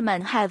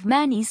curcumin have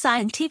many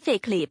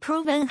scientifically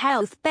proven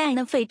health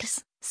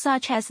benefits,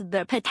 such as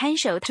the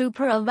potential to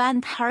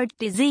prevent heart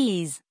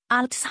disease,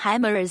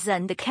 Alzheimer's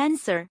and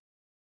cancer.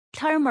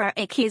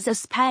 Turmeric is a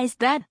spice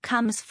that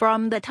comes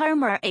from the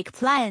turmeric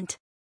plant.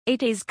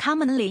 It is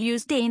commonly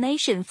used in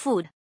Asian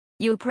food.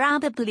 You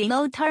probably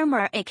know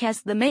turmeric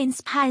as the main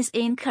spice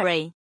in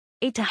curry.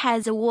 It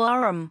has a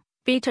warm,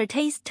 bitter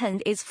taste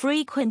and is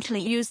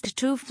frequently used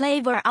to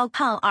flavor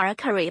alcohol or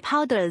curry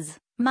powders,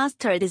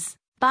 mustards,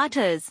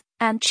 butters,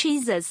 and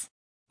cheeses.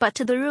 But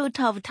the root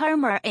of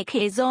turmeric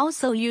is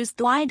also used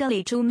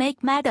widely to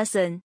make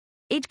medicine.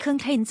 It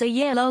contains a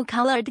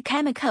yellow-colored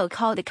chemical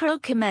called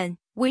curcumin,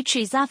 which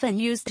is often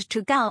used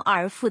to color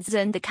our foods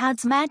and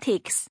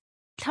cosmetics.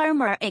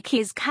 Turmeric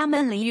is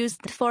commonly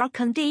used for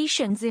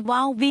conditions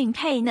involving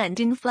pain and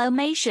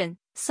inflammation,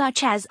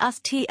 such as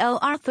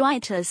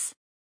osteoarthritis.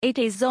 It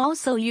is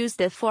also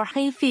used for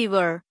hay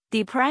fever,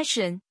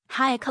 depression,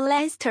 high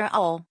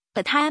cholesterol,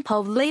 a type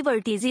of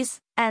liver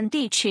disease, and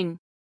itching.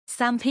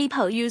 Some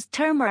people use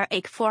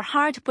turmeric for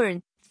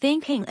heartburn,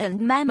 thinking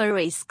and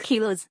memory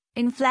skills,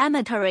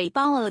 inflammatory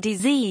bowel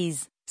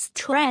disease,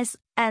 stress,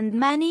 and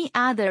many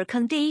other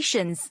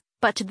conditions,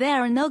 but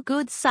there are no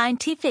good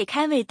scientific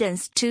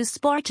evidence to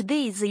support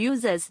these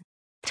uses.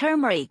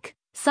 Turmeric,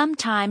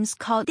 sometimes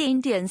called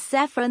Indian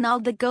saffron or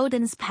the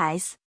golden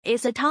spice,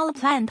 is a tall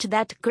plant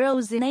that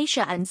grows in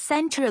Asia and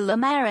Central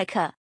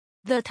America.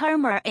 The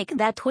turmeric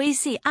that we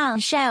see on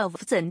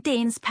shelves and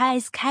in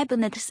spice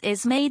cabinets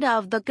is made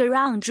of the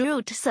ground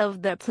roots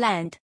of the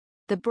plant.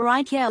 The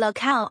bright yellow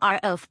color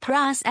of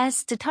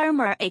processed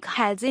turmeric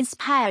has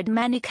inspired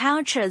many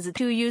cultures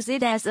to use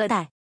it as a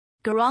dye.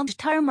 Ground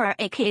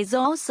turmeric is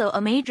also a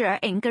major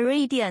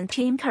ingredient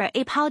in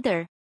curry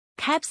powder.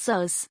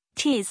 Capsules,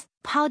 teas,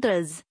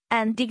 powders,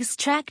 and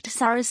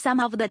extracts are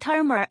some of the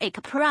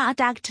turmeric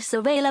products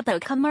available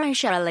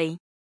commercially.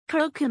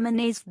 Curcumin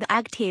is the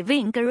active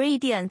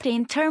ingredient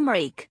in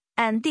turmeric,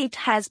 and it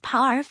has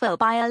powerful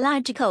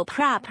biological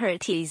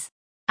properties.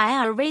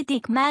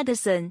 Ayurvedic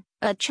medicine,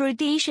 a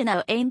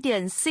traditional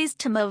Indian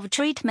system of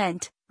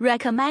treatment,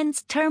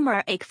 recommends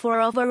turmeric for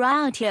a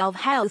variety of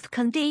health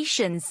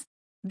conditions.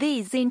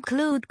 These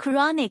include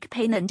chronic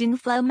pain and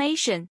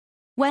inflammation.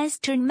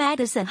 Western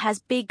medicine has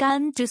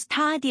begun to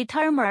study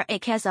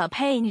turmeric as a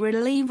pain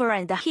reliever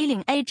and a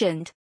healing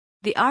agent.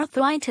 The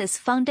Arthritis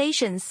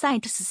Foundation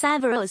cites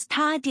several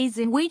studies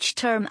in which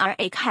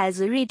turmeric has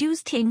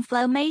reduced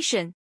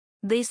inflammation.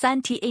 This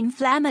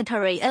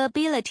anti-inflammatory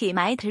ability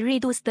might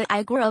reduce the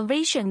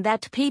aggravation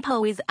that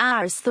people with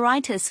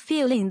arthritis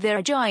feel in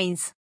their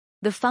joints.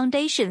 The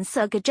foundation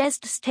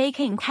suggests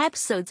taking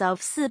capsules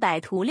of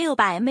 400 to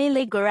 600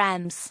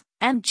 milligrams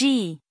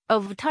 (mg)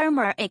 of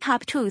turmeric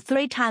up to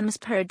 3 times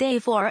per day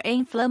for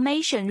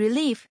inflammation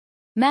relief.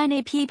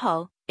 Many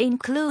people,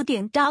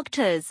 including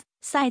doctors,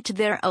 cite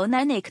their own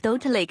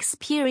anecdotal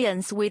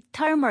experience with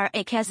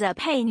turmeric as a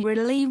pain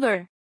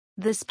reliever.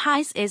 The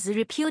spice is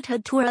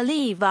reputed to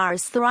relieve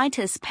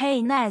arthritis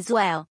pain as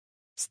well.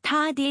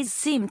 Studies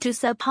seem to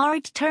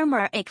support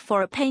turmeric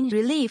for pain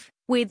relief,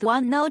 with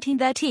one noting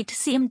that it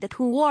seemed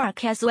to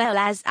work as well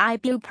as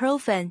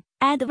ibuprofen,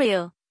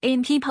 Advil,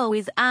 in people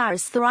with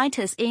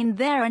arthritis in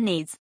their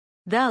knees.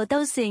 Though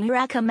dosing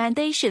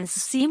recommendations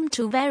seem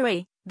to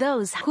vary,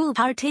 those who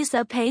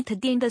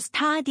participated in the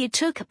study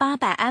took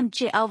 800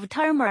 mg of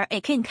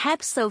turmeric in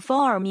capsule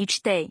form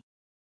each day.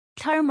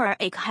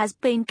 Turmeric has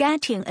been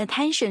getting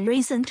attention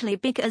recently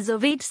because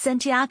of its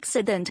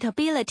antioxidant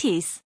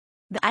abilities.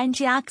 The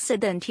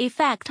antioxidant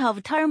effect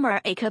of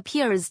turmeric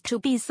appears to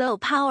be so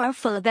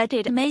powerful that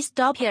it may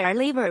stop your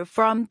liver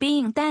from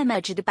being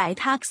damaged by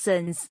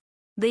toxins.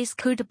 This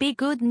could be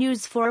good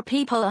news for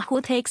people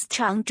who take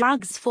strong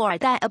drugs for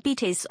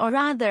diabetes or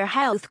other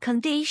health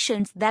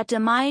conditions that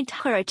might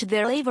hurt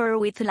their liver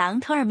with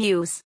long-term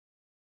use.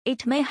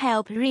 It may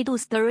help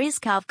reduce the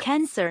risk of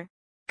cancer.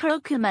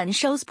 Curcumin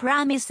shows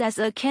promise as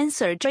a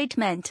cancer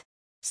treatment.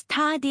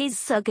 Studies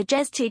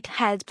suggest it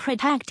has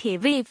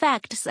protective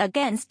effects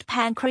against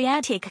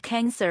pancreatic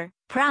cancer,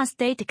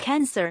 prostate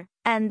cancer,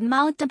 and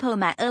multiple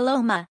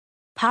myeloma.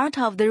 Part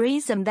of the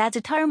reason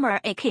that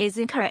turmeric is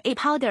in curry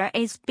powder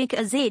is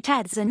because it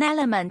adds an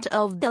element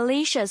of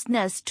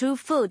deliciousness to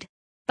food.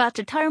 But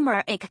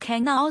turmeric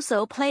can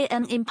also play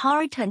an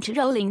important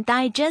role in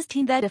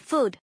digesting that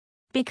food.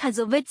 Because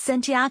of its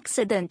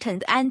antioxidant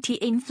and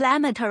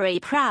anti-inflammatory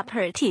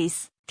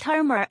properties,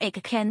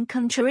 turmeric can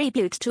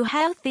contribute to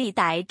healthy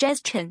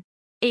digestion.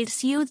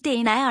 It's used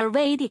in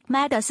Ayurvedic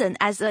medicine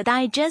as a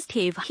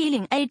digestive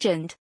healing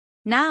agent.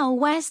 Now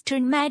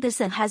Western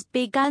medicine has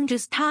begun to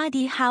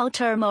study how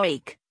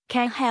turmeric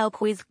can help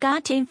with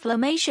gut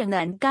inflammation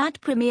and gut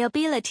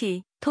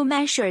permeability, two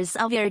measures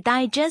of your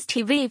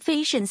digestive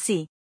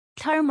efficiency.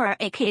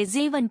 Turmeric is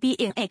even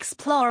being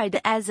explored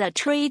as a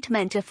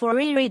treatment for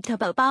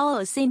irritable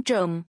bowel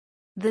syndrome.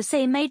 The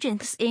same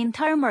agents in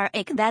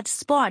turmeric that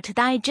support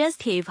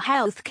digestive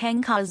health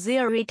can cause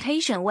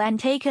irritation when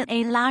taken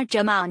in large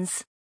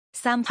amounts.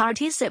 Some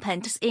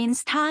participants in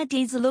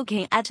studies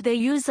looking at the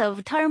use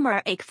of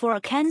turmeric for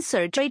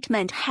cancer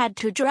treatment had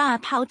to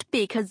drop out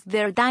because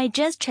their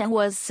digestion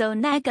was so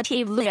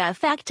negatively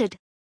affected.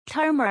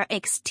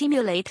 Turmeric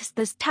stimulates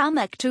the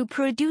stomach to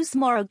produce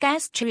more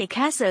gastric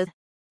acid.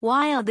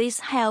 While this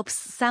helps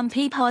some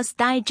people's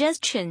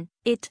digestion,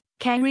 it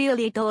can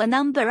really do a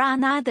number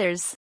on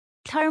others.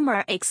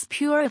 Turmeric's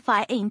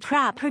purifying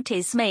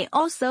properties may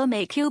also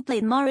make you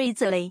bleed more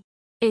easily.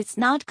 It's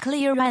not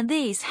clear when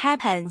this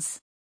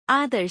happens.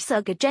 Other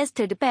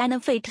suggested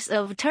benefits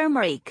of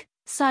turmeric,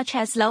 such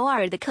as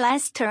lowered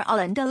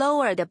cholesterol and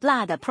lowered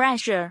blood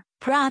pressure,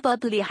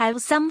 probably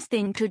have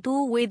something to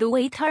do with the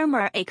way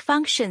turmeric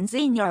functions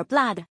in your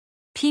blood.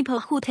 People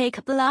who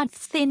take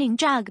blood-thinning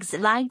drugs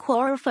like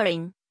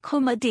warfarin,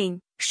 Coumadin,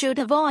 should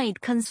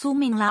avoid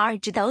consuming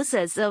large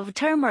doses of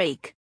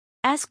turmeric.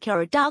 Ask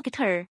your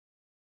doctor.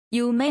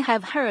 You may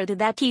have heard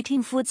that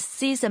eating foods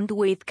seasoned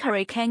with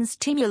curry can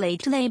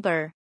stimulate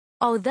labor.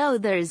 Although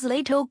there's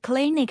little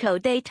clinical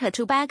data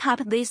to back up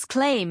this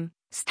claim,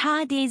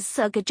 studies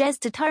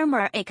suggest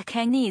turmeric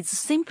can ease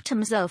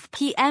symptoms of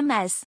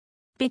PMS.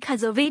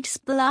 Because of its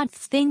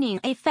blood-thinning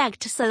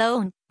effects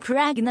alone,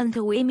 pregnant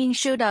women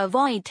should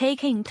avoid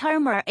taking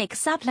turmeric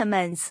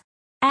supplements.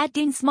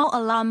 Adding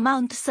small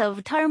amounts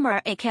of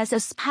turmeric as a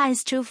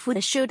spice to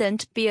food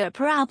shouldn't be a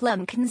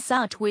problem.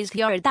 Consult with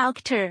your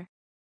doctor.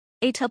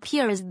 It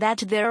appears that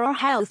there are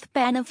health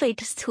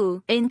benefits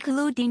too,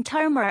 including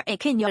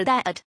turmeric in your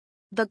diet.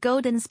 The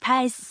golden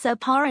spice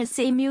supports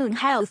immune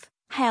health,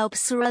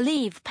 helps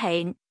relieve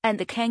pain,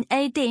 and can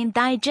aid in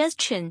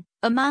digestion,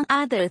 among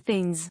other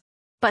things.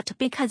 But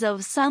because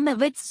of some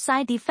of its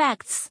side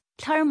effects,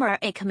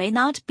 turmeric may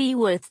not be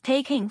worth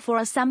taking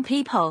for some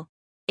people.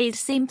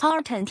 It's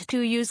important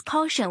to use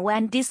caution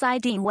when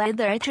deciding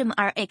whether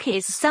turmeric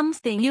is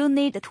something you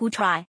need to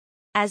try.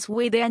 As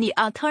with any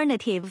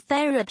alternative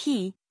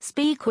therapy,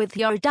 speak with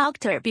your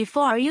doctor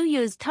before you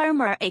use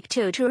turmeric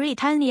to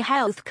treat any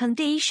health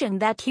condition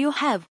that you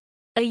have.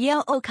 A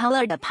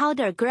yellow-colored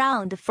powder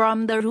ground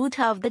from the root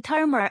of the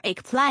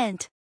turmeric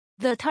plant.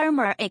 The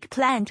turmeric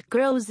plant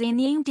grows in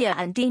India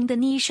and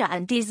Indonesia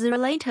and is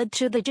related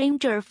to the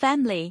ginger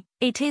family.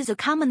 It is a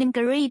common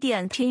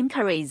ingredient in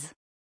curries.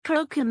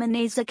 Curcumin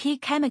is a key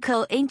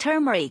chemical in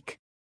turmeric.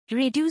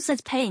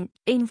 Reduces pain,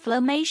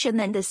 inflammation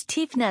and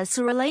stiffness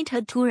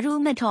related to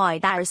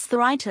rheumatoid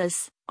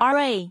arthritis,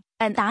 RA,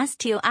 and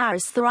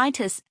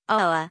osteoarthritis,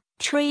 OA,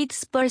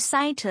 treats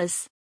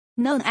bursitis.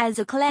 Known as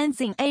a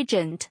cleansing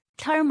agent,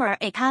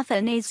 turmeric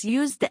often is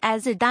used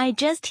as a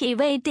digestive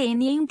aid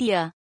in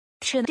India.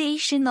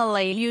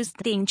 Traditionally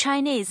used in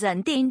Chinese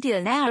and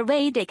Indian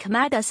Ayurvedic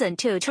medicine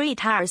to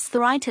treat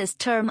arthritis.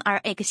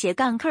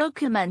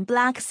 Turmeric-curcumin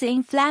blocks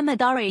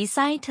inflammatory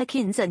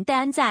cytokines and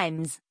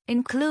enzymes,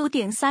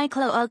 including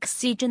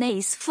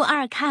cyclooxygenase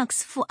 4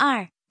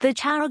 COX-4, the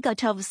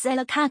target of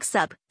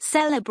celecoxib,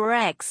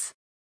 Celebrex.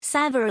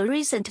 Several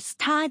recent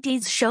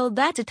studies show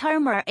that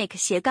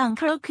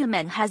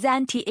turmeric-curcumin has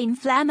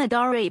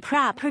anti-inflammatory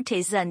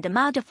properties and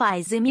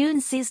modifies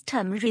immune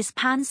system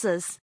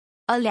responses.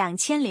 A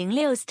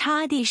 2006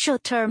 study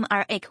showed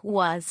turmeric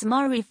was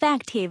more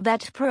effective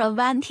at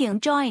preventing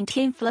joint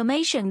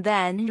inflammation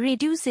than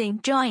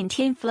reducing joint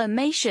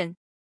inflammation.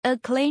 A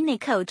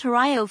clinical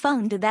trial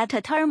found that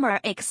a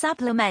turmeric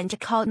supplement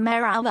called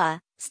Merava,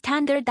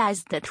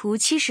 standardized to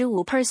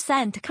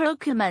 75%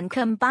 curcumin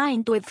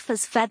combined with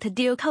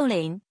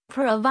phosphatidylcholine,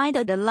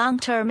 provided a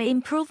long-term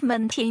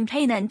improvement in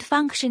pain and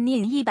function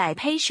in 100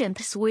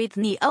 patients with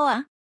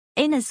NEOA.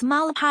 In a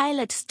small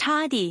pilot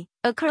study,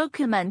 a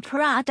curcumin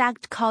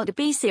product called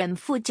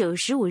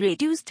BCM-95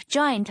 reduced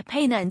joint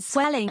pain and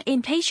swelling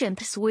in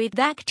patients with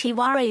active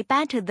RA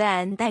better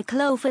than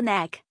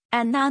diclofenac,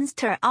 a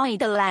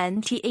non-steroidal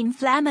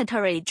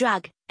anti-inflammatory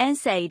drug,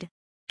 NSAID.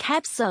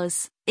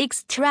 Capsules,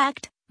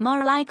 extract,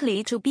 more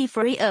likely to be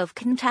free of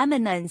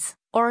contaminants,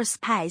 or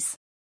spice.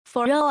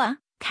 For OA,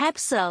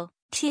 capsule,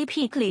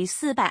 typically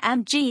 400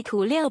 mg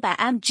to 600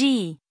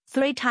 mg,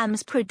 3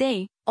 times per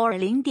day, or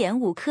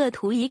 0.5 克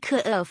to 1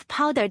 克 of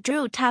powdered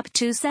root up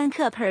to 3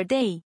 克 per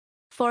day.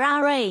 For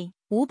RA,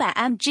 500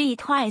 mg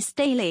twice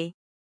daily.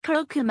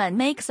 Curcumin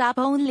makes up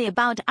only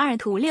about 2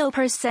 to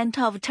 6%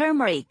 of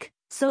turmeric,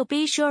 so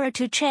be sure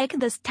to check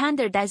the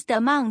standardized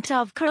amount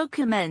of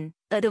curcumin,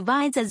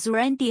 advises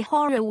Randy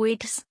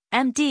Horowitz,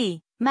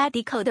 MD,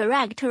 Medical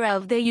Director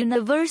of the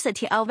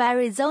University of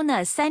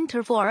Arizona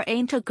Center for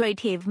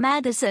Integrative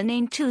Medicine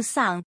in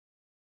Tucson.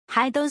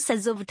 High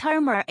doses of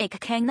turmeric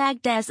can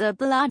act as a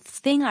blood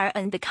thinner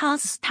and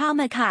cause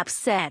stomach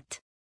upset.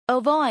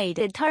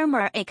 Avoid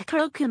turmeric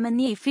curcumin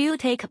if you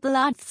take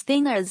blood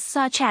thinners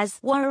such as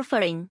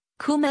warfarin,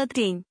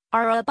 Coumadin,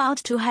 are about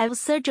to have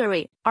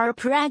surgery, are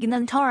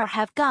pregnant or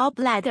have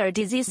gallbladder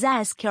disease.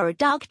 Ask your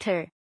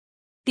doctor.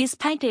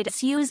 Despite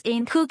its use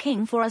in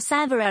cooking for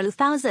several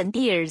thousand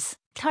years,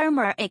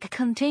 turmeric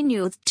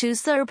continues to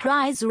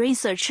surprise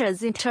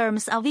researchers in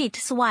terms of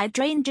its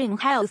wide-ranging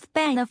health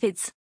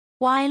benefits.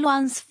 While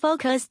once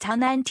focused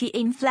on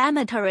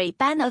anti-inflammatory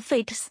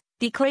benefits,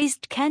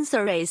 decreased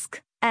cancer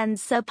risk, and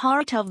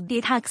support of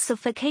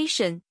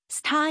detoxification,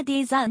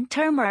 studies on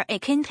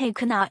turmeric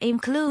intake now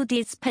include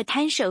its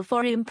potential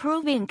for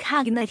improving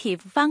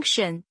cognitive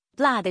function,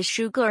 blood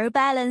sugar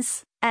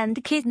balance,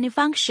 and kidney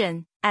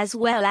function, as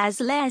well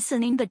as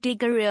lessening the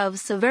degree of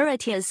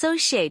severity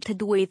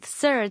associated with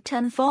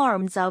certain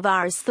forms of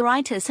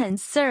arthritis and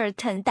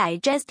certain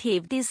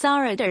digestive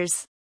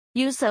disorders.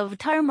 Use of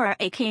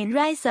turmeric in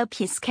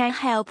recipes can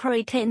help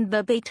retain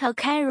the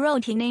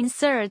beta-carotene in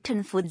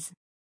certain foods.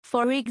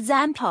 For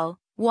example,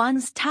 one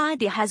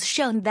study has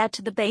shown that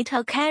the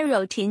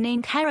beta-carotene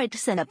in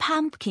carrots and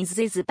pumpkins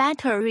is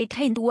better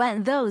retained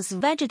when those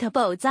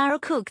vegetables are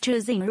cooked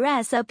using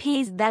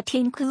recipes that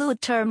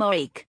include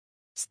turmeric.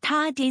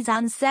 Studies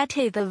on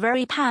satay, the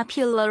very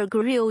popular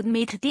grilled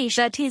meat dish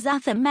that is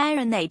often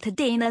marinated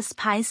in a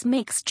spice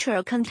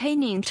mixture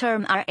containing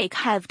turmeric,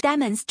 have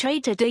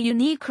demonstrated a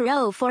unique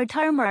role for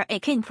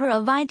turmeric in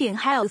providing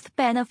health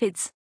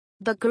benefits.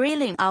 The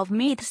grilling of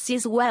meats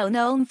is well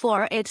known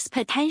for its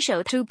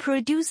potential to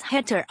produce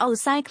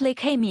heterocyclic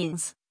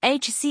amines,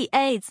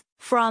 HCAs,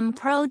 from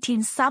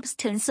protein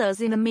substances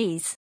in the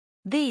meats.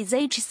 These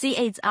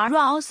HCAs are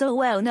also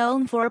well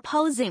known for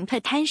posing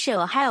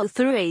potential health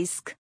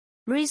risk.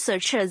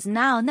 Researchers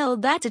now know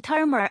that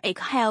turmeric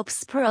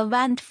helps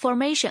prevent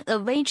formation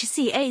of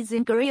HCAs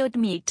in grilled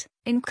meat,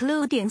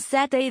 including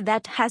satay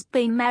that has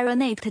been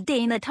marinated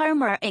in a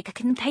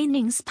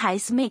turmeric-containing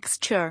spice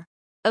mixture.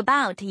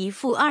 About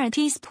 1/2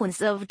 teaspoons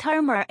of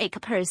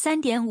turmeric per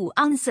 3.5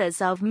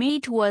 ounces of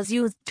meat was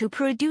used to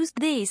produce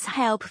this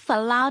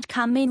helpful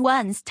outcome in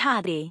one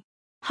study.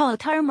 Whole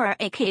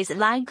turmeric is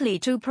likely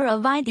to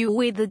provide you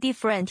with a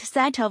different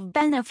set of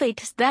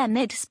benefits than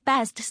its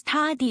best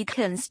studied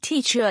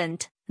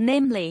constituent,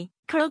 namely,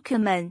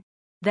 curcumin.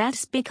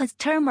 That's because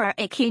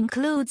turmeric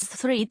includes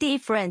 3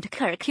 different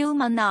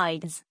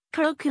curcuminoids: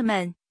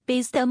 curcumin,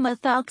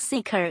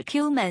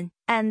 bis-methoxycurcumin,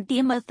 and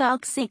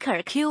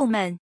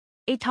dimethoxycurcumin.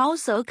 It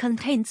also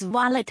contains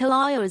volatile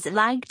oils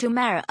like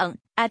coumarin,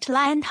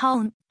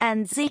 atlanthone,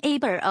 and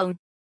zearalenone.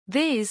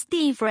 These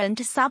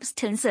different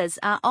substances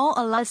are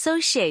all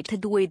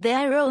associated with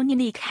their own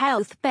unique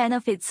health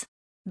benefits.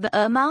 The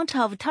amount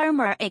of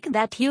turmeric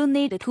that you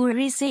need to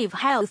receive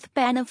health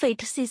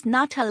benefits is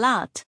not a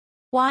lot.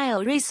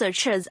 While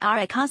researchers are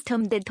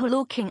accustomed to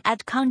looking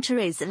at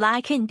countries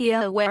like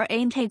India, where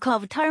intake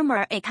of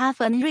turmeric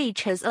often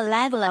reaches a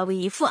level of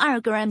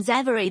 2 grams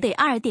every day,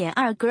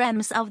 2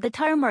 grams of the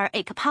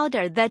turmeric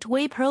powder that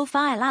we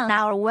profile on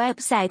our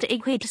website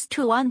equates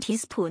to 1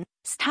 teaspoon.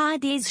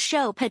 Studies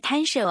show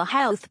potential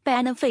health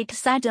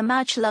benefits at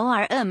much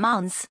lower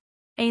amounts.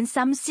 In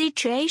some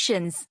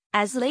situations,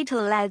 as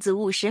little as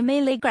 50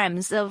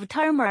 milligrams of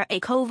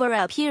turmeric over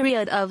a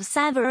period of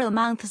several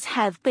months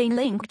have been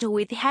linked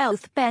with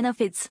health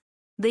benefits.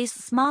 This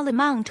small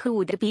amount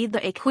would be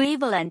the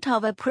equivalent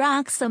of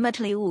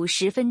approximately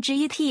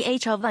 1/50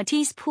 th of a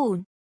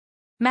teaspoon.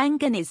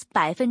 Manganese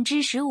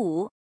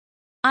 15%,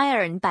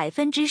 iron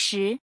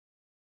 10%,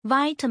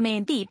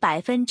 vitamin D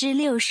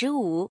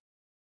 65%,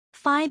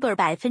 fiber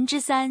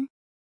 3%,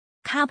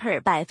 copper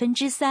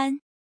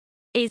 3%.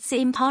 It's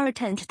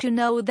important to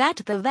know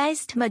that the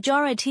vast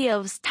majority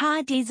of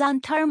studies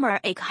on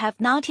turmeric have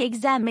not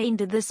examined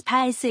the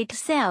spice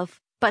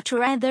itself, but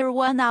rather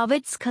one of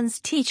its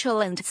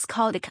constituents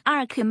called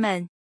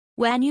curcumin.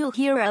 When you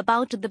hear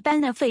about the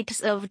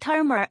benefits of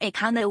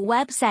turmeric on a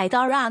website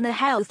or on a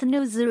health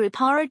news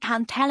report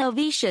on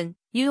television,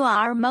 you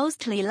are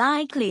mostly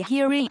likely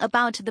hearing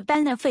about the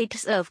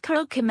benefits of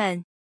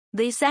curcumin.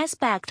 This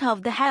aspect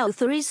of the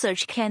health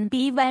research can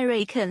be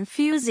very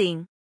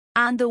confusing.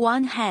 On the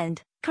one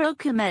hand,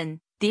 curcumin,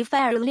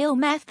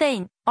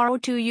 diphenylmethane, or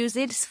to use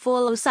its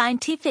full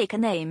scientific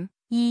name,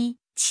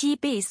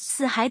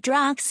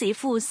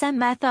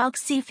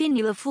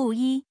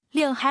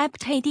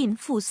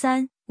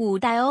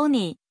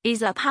 1,7-hydroxyphenylphenol-6-heptadine-3,5-dione,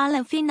 is a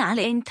polyphenol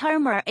in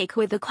turmeric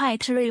with a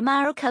quite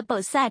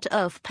remarkable set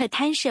of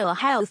potential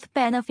health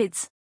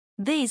benefits.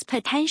 These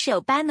potential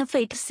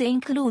benefits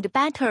include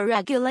better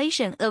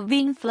regulation of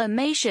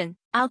inflammation,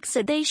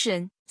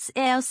 oxidation,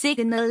 cell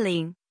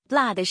signaling,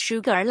 blood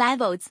sugar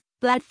levels,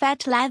 blood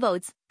fat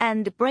levels,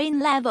 and brain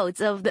levels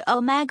of the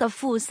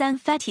omega-4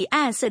 fatty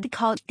acid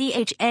called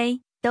DHA,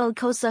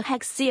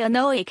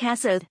 docosahexaenoic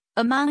acid,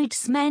 among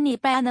its many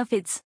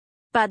benefits.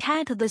 But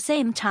at the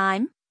same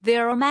time,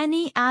 there are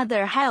many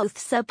other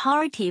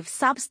health-supportive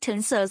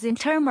substances in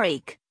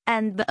turmeric,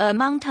 and the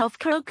amount of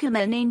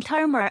curcumin in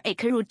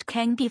turmeric root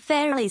can be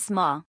fairly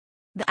small.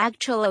 The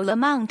actual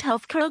amount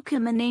of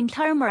curcumin in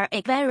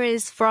turmeric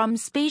varies from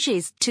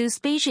species to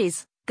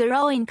species,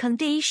 growing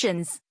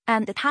conditions,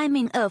 and the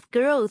timing of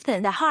growth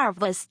and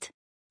harvest.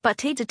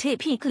 But it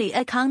typically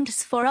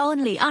accounts for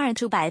only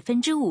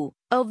 2-5%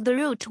 of the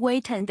root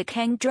weight and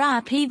can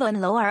drop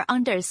even lower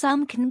under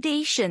some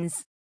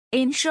conditions.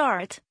 In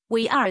short,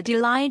 We are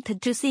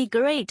delighted to see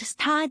great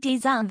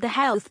studies on the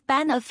health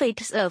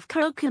benefits of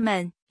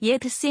curcumin,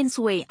 yet since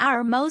we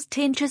are most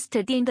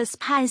interested in the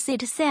spice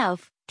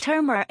itself,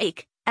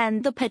 turmeric,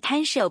 and the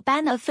potential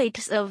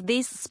benefits of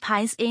this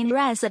spice in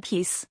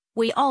recipes,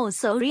 we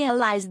also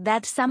realize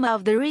that some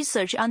of the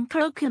research on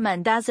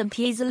curcumin doesn't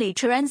easily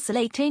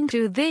translate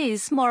into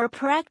these more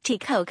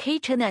practical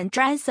kitchen and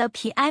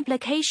recipe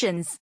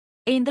applications.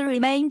 In the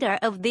remainder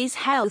of this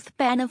health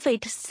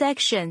benefits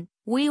section,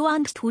 we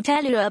want to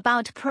tell you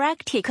about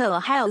practical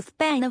health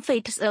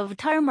benefits of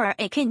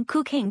turmeric in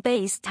cooking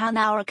based on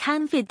our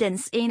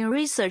confidence in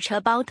research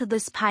about the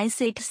spice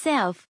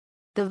itself.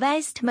 The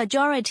vast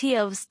majority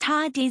of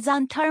studies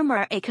on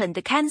turmeric and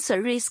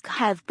cancer risk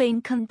have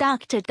been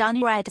conducted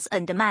on rats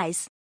and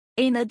mice.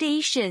 In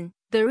addition,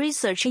 the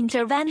research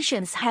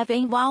interventions have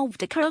involved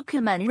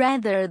curcumin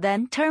rather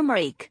than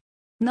turmeric.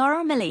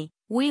 Normally,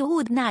 we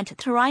would not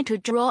try to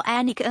draw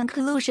any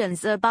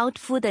conclusions about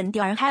food and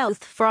their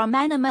health from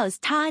animal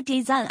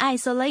studies on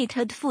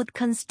isolated food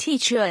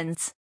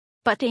constituents.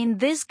 But in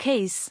this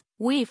case,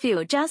 we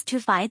feel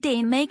justified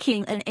in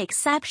making an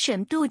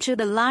exception due to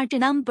the large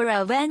number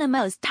of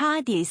animal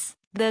studies,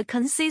 the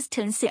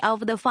consistency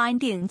of the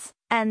findings,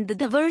 and the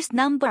diverse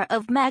number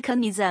of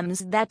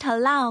mechanisms that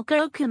allow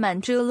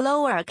curcumin to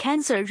lower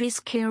cancer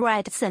risk in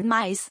rats and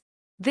mice.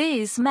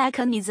 These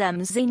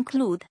mechanisms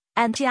include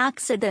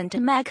antioxidant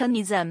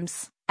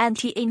mechanisms,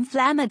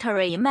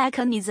 anti-inflammatory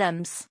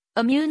mechanisms,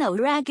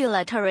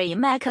 immunoregulatory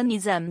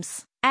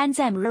mechanisms,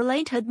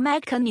 enzyme-related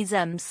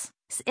mechanisms,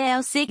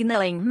 cell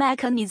signaling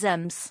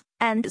mechanisms,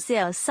 and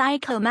cell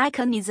cycle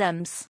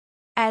mechanisms.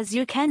 As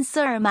you can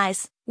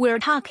surmise, we're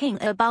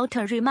talking about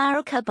a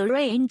remarkable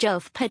range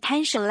of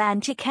potential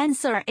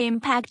anti-cancer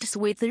impacts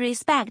with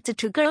respect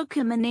to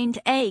curcumin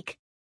intake.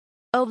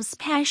 Of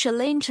special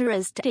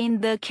interest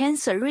in the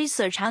cancer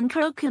research on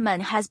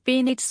curcumin has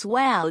been its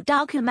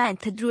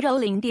well-documented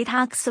role in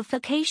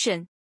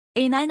detoxification.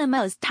 In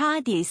animal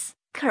studies,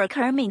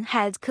 curcumin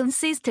has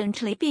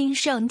consistently been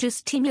shown to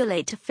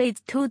stimulate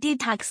phase 2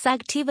 detox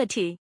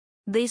activity.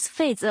 This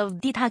phase of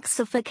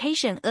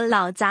detoxification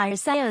allows our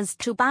cells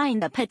to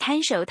bind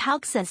potential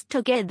toxins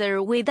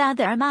together with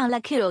other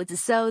molecules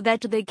so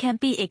that they can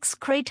be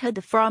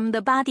excreted from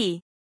the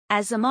body.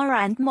 As more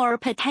and more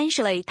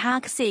potentially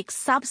toxic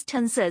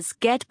substances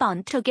get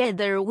bound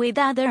together with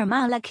other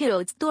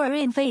molecules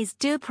during phase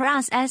 2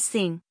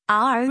 processing,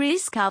 our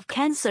risk of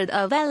cancer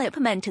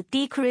development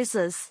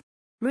decreases.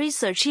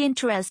 Research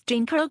interest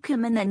in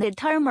curcumin and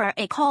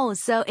turmeric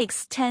also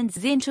extends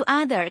into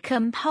other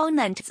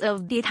components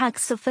of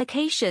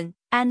detoxification,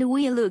 and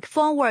we look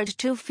forward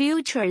to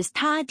future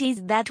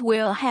studies that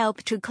will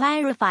help to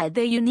clarify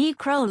the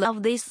unique role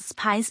of this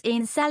spice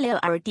in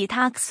cellular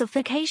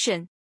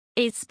detoxification.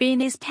 It's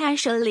been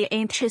especially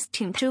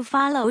interesting to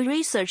follow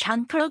research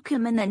on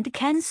curcumin and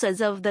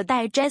cancers of the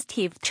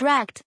digestive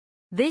tract.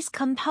 This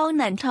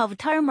component of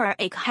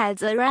turmeric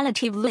has a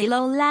relatively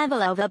low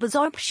level of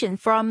absorption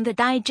from the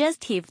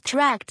digestive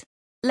tract.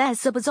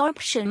 Less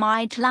absorption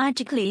might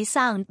logically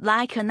sound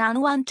like an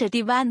unwanted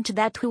event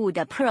that would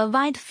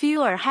provide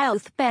fewer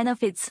health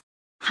benefits.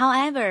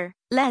 However,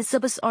 less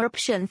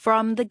absorption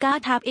from the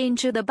gut up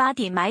into the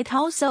body might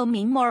also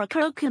mean more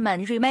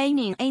curcumin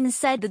remaining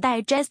inside the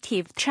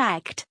digestive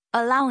tract,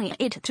 allowing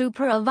it to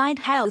provide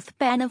health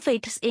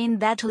benefits in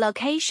that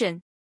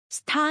location.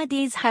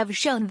 Studies have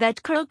shown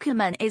that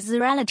curcumin is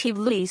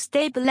relatively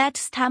stable at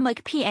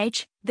stomach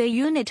pH, the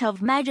unit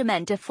of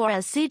measurement for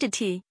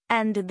acidity,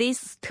 and this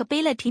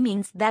stability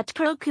means that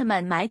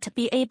curcumin might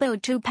be able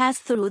to pass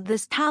through the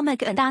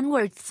stomach and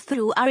onwards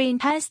through our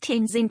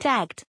intestines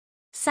intact.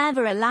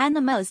 Several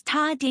animal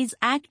studies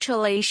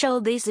actually show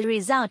this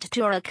result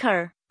to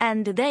occur,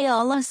 and they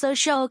also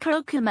show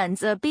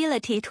curcumin's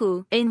ability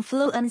to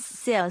influence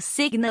cell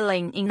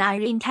signaling in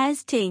our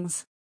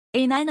intestines.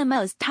 In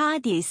animal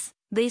studies,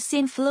 this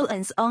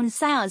influence on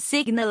cell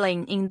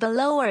signaling in the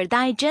lower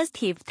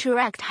digestive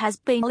tract has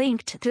been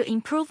linked to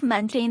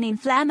improvement in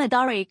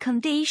inflammatory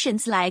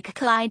conditions like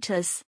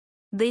colitis.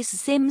 This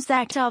same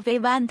set of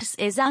events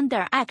is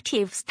under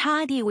active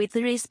study with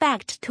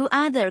respect to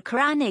other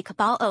chronic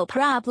bowel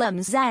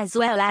problems as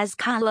well as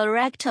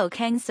colorectal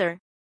cancer.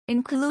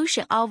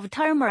 Inclusion of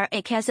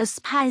turmeric as a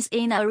spice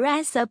in a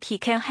recipe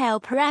can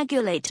help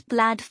regulate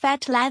blood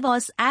fat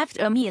levels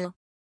after a meal.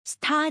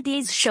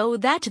 Studies show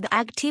that the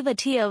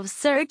activity of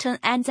certain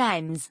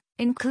enzymes,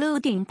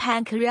 including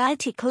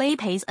pancreatic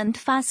lipase and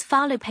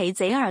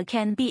phospholipase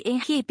can be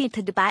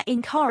inhibited by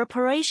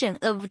incorporation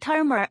of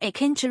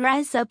turmeric into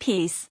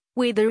recipes,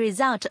 with the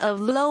result of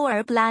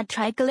lower blood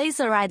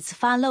triglycerides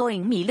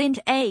following meal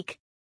intake.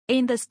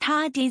 In the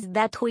studies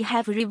that we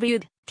have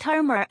reviewed,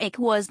 turmeric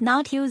was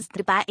not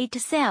used by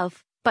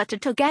itself, but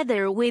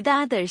together with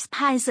other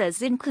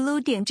spices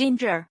including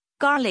ginger,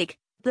 garlic,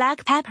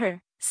 black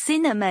pepper,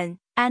 cinnamon,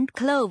 and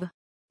clove.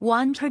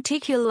 One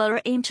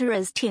particular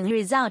interesting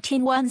result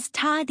in one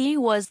study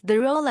was the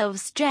role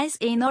of stress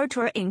in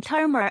altering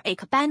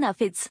turmeric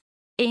benefits.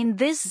 In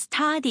this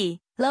study,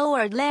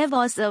 Lower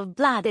levels of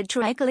blood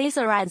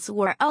triglycerides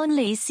were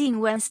only seen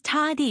when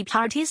study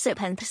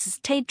participants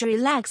stayed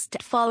relaxed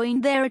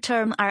following their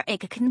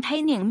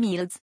turmeric-containing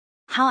meals.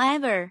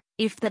 However,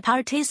 if the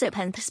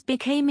participants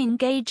became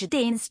engaged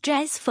in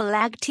stressful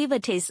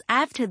activities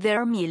after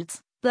their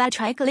meals, blood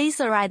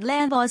triglyceride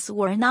levels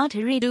were not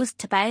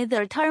reduced by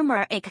the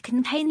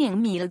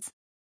turmeric-containing meals.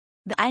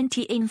 The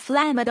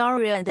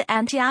anti-inflammatory and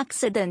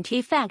antioxidant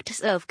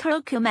effects of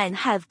curcumin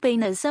have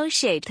been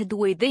associated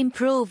with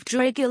improved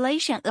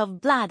regulation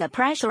of blood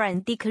pressure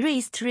and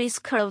decreased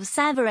risk of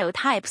several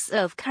types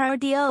of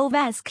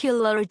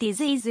cardiovascular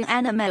disease in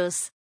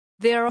animals.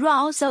 There are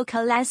also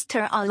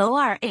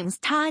cholesterol-lowering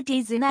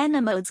studies in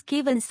animals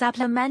given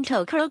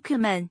supplemental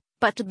curcumin,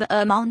 but the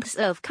amounts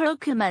of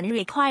curcumin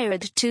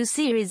required to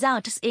see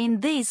results in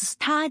these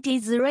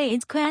studies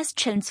raise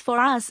questions for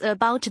us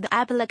about the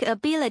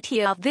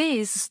applicability of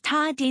these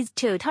studies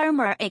to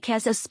turmeric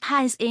as a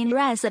spice in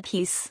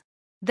recipes.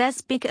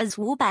 That's because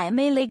 500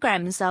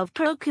 milligrams of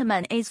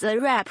curcumin is a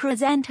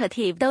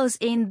representative dose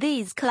in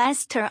these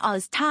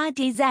cholesterol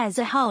studies as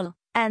a whole,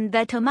 and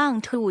that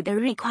amount would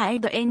require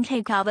the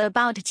intake of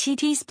about 2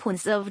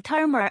 teaspoons of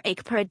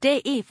turmeric per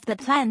day if the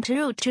plant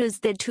root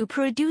used to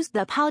produce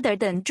the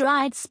powdered and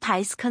dried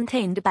spice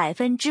contained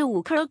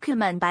 5%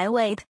 curcumin by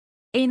weight.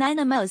 In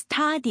animal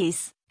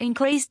studies,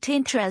 increased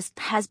interest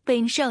has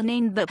been shown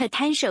in the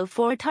potential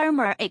for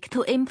turmeric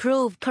to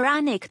improve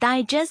chronic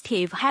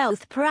digestive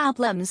health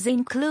problems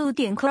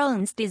including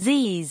Crohn's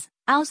disease,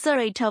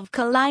 ulcerative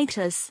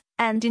colitis,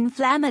 and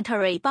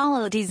inflammatory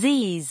bowel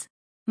disease.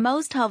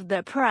 Most of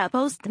the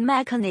proposed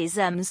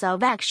mechanisms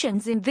of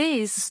actions in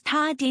these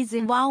studies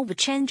involve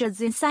changes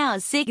in cell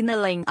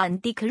signaling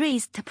and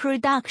decreased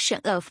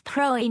production of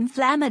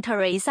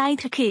pro-inflammatory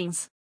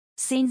cytokines.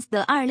 Since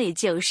the early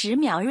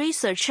 90s,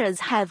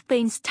 researchers have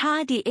been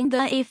studying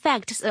the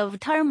effects of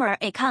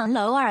turmeric on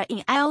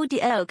lowering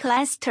LDL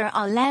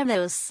cholesterol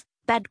levels,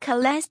 bad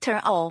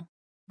cholesterol.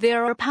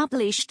 There are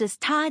published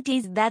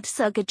studies that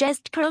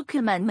suggest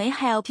curcumin may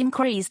help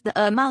increase the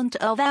amount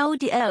of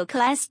LDL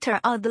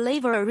cholesterol the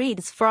liver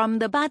reads from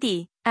the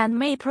body, and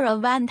may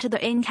prevent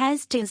the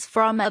intestines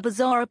from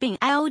absorbing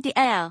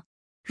LDL.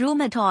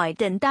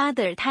 Rheumatoid and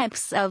other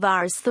types of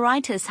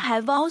arthritis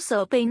have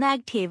also been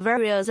active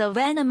areas of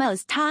animal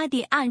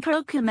study on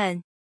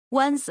curcumin.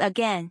 Once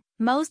again,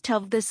 most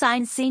of the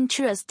science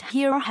interest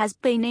here has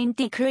been in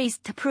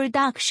decreased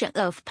production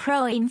of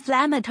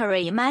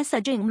pro-inflammatory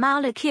messaging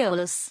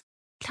molecules.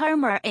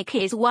 Turmeric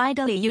is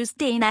widely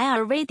used in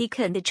Ayurvedic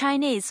and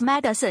Chinese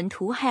medicine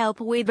to help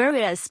with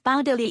various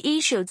bodily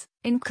issues,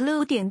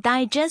 including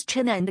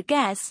digestion and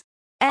gas.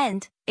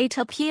 And, it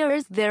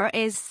appears there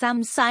is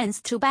some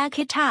science to back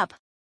it up.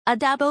 A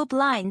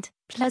double-blind,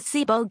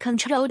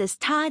 placebo-controlled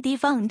study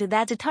found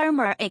that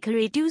turmeric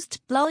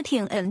reduced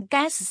bloating and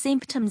gas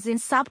symptoms in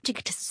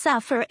subjects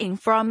suffering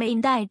from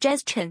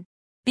indigestion.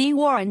 Be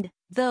warned,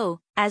 though,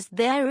 as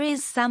there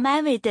is some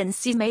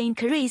evidence it may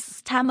increase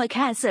stomach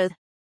acid.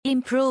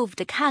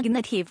 Improved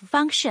cognitive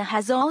function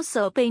has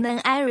also been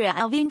an area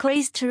of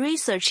increased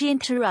research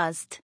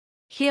interest.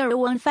 Here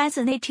one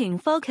fascinating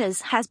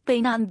focus has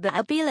been on the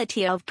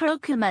ability of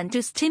curcumin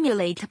to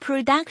stimulate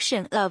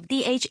production of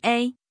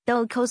DHA,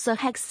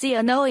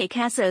 docosahexaenoic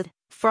acid,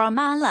 from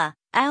ALA,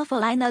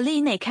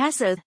 alpha-linolenic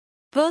acid.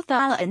 Both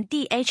ALA and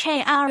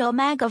DHA are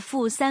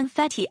omega-3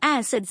 fatty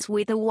acids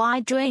with a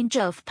wide range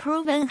of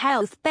proven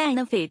health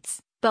benefits,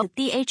 but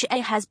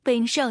DHA has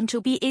been shown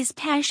to be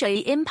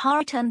especially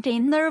important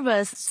in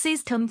nervous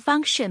system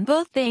function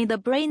both in the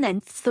brain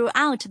and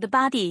throughout the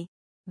body.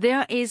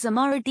 There is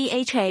more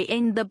DHA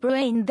in the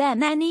brain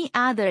than any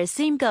other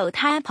single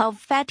type of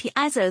fatty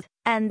acid,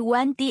 and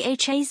when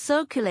DHA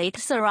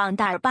circulates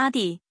around our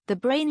body, the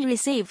brain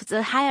receives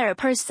a higher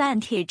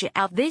percentage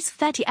of this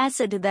fatty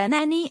acid than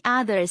any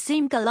other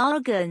single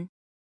organ.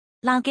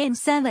 Logging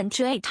 7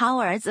 to 8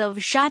 hours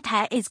of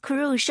shut-eye is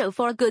crucial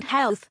for good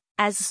health,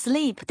 as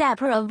sleep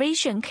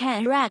deprivation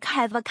can wreak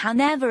havoc on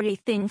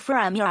everything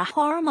from your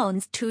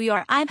hormones to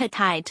your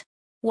appetite.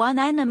 One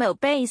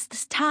animal-based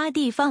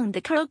study found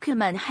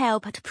curcumin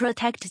helped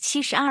protect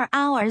Cheshire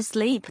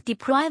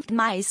sleep-deprived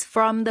mice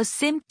from the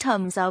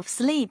symptoms of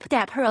sleep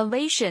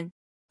deprivation.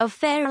 A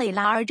fairly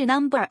large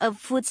number of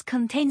foods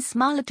contain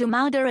small to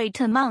moderate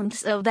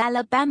amounts of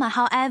Alabama.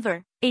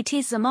 However, it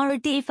is more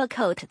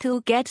difficult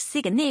to get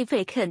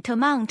significant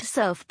amounts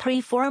of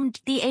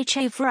preformed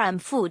DHA from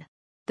food.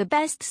 The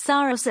best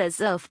sources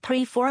of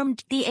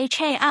preformed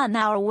DHA on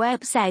our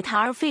website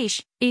are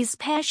fish,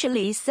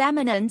 especially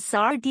salmon and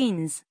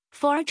sardines.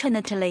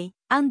 Fortunately,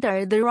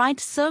 under the right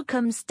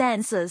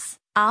circumstances,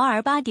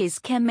 our bodies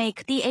can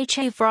make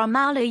DHA from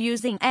ALA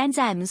using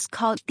enzymes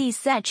called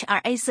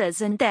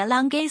desaturases and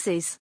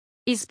elongases.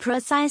 It's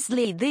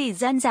precisely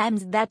these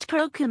enzymes that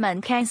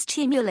curcumin can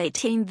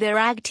stimulate in their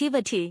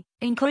activity,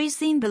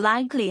 increasing the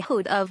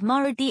likelihood of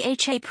more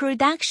DHA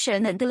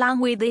production and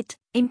along with it,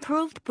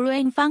 improved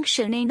brain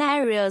function in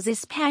areas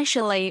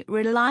especially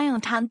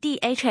reliant on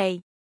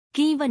DHA.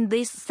 Given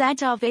this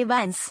set of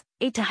events,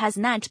 it has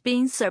not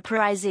been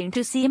surprising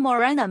to see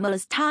more animal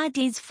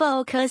studies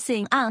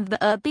focusing on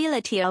the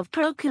ability of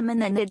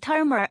curcumin and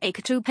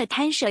turmeric to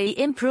potentially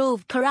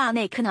improve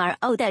chronic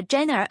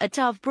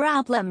neurodegenerative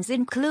problems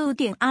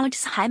including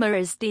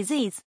Alzheimer's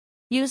disease.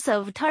 Use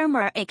of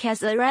turmeric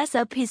as a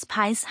recipe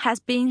spice has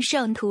been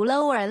shown to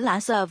lower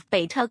loss of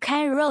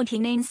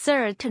beta-carotene in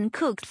certain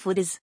cooked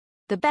foods.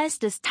 The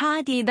best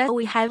study that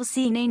we have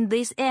seen in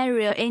this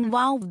area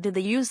involved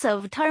the use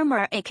of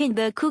turmeric in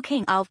the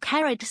cooking of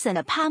carrots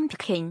and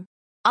pumpkin.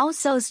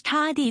 Also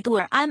studied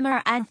were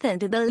amaranth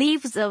and the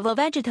leaves of a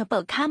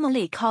vegetable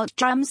commonly called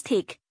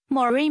drumstick,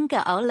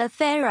 Moringa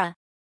oleifera.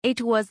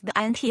 It was the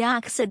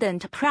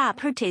antioxidant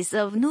properties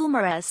of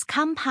numerous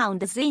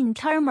compounds in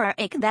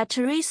turmeric that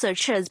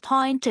researchers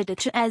pointed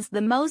to as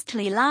the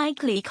mostly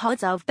likely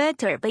cause of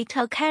better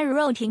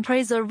beta-carotene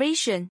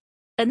preservation.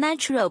 A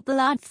natural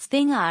blood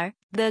thinner,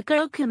 the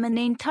curcumin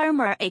in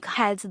turmeric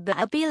has the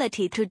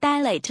ability to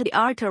dilate the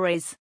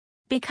arteries.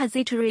 Because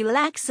it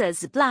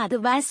relaxes blood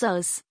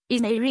vessels,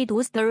 it may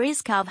reduce the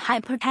risk of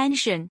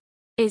hypertension.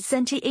 Its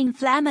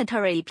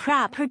anti-inflammatory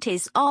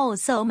properties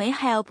also may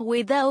help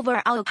with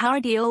overall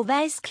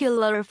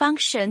cardiovascular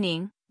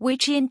functioning,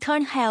 which in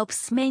turn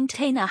helps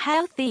maintain a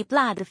healthy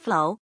blood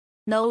flow.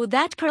 Note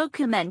that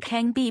curcumin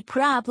can be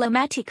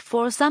problematic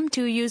for some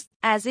to use,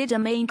 as it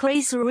may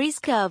increase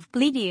risk of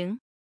bleeding.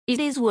 It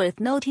is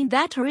worth noting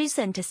that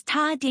recent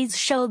studies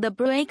show the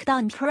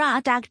breakdown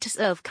products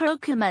of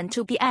curcumin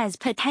to be as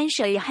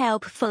potentially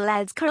helpful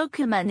as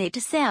curcumin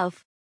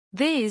itself.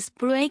 These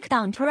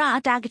breakdown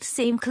products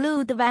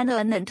include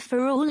vanillin and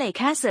ferulic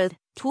acid,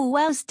 two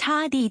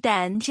well-studied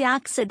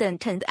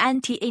antioxidant and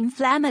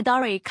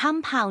anti-inflammatory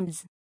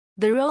compounds.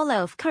 The role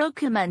of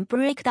curcumin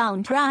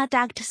breakdown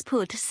products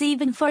puts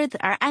even further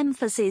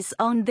emphasis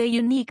on the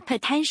unique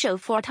potential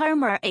for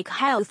turmeric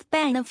health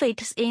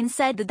benefits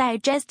inside the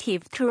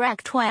digestive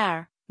tract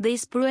where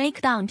this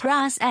breakdown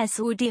process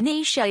would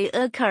initially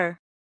occur.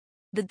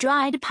 The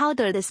dried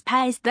powdered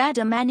spice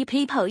that many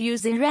people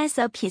use in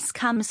recipes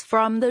comes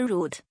from the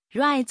root,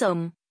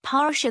 rhizome,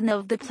 portion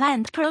of the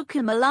plant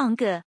Curcuma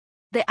longa.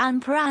 The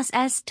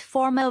unprocessed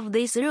form of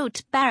this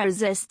root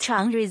bears a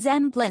strong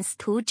resemblance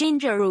to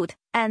ginger root,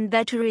 and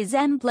that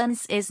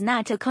resemblance is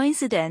not a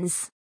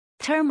coincidence.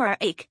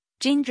 Turmeric,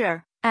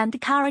 ginger, and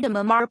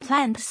cardamom are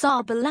plants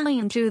all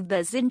belonging to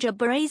the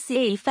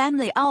Zingiberaceae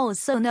family,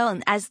 also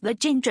known as the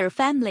ginger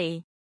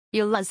family.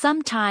 You'll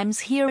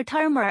sometimes hear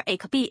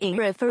turmeric being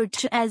referred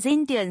to as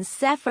Indian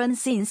saffron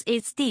since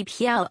its deep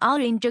yellow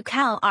orange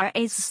color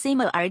is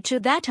similar to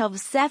that of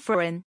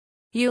saffron.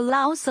 You'll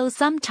also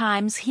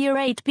sometimes hear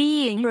it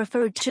being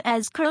referred to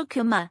as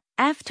curcuma,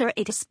 after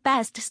its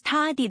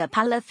best-studied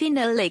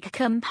polyphenolic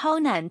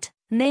component,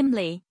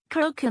 namely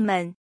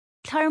curcumin.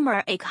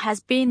 Turmeric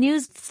has been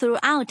used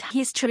throughout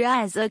history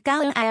as a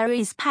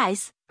culinary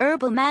spice,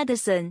 herbal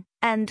medicine,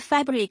 and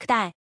fabric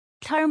dye.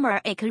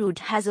 Turmeric root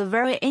has a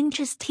very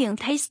interesting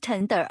taste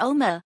and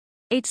aroma.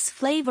 Its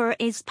flavor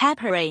is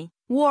peppery,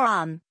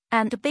 warm,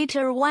 and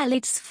bitter, while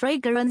its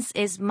fragrance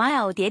is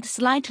mild yet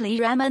slightly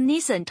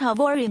reminiscent of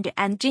orange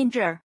and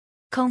ginger.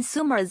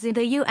 Consumers in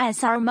the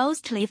U.S. are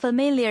mostly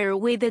familiar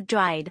with the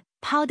dried,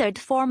 powdered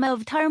form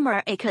of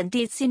turmeric and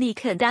its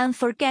unique and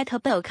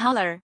unforgettable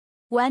color.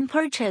 When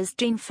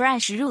purchased in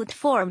fresh root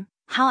form,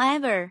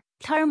 however,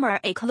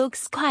 turmeric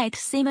looks quite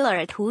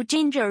similar to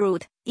ginger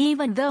root,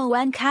 even though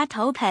when cut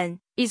open,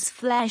 its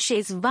flesh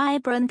is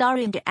vibrant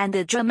orange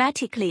and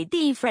dramatically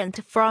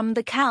different from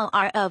the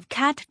color of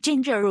cut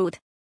ginger root.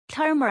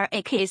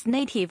 Turmeric is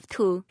native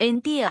to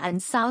India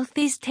and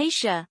Southeast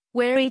Asia,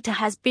 where it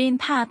has been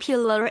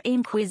popular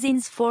in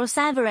cuisines for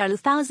several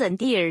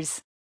thousand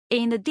years.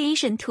 In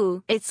addition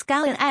to its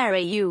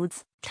culinary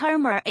use,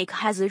 turmeric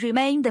has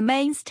remained the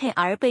mainstay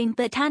herb in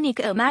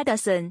botanical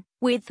medicine,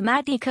 with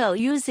medical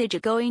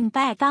usage going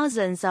back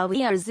thousands of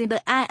years in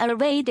the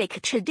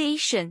Ayurvedic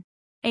tradition.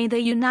 In the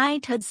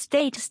United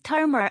States,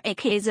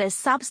 turmeric is a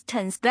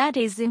substance that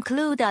is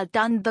included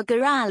on the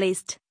GRA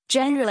list,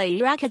 generally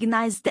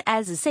recognized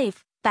as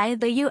safe, by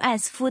the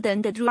U.S. Food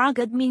and Drug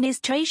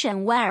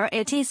Administration, where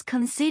it is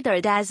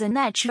considered as a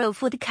natural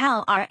food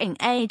coloring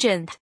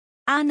agent.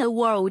 On a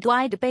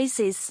worldwide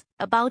basis,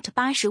 about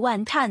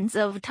 80,000 tons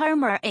of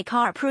turmeric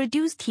are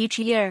produced each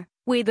year,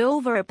 with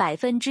over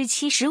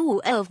 75%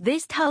 of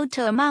this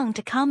total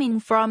amount coming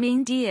from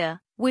India,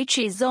 which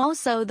is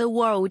also the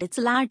world's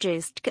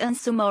largest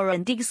consumer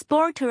and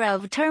exporter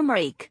of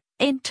turmeric.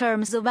 In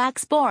terms of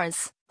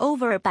exports,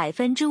 over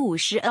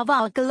 50% of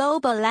all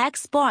global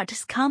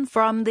exports come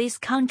from this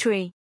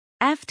country.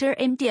 After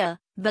India,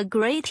 the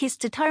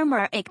greatest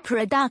turmeric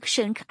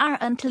production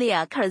currently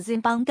occurs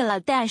in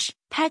Bangladesh,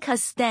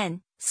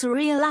 Pakistan,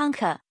 Sri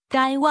Lanka,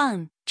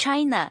 Taiwan,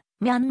 China,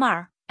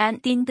 Myanmar, and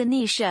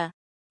Indonesia.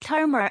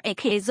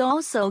 Turmeric is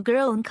also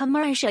grown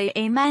commercially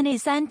in many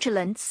Central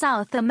and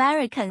South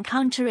American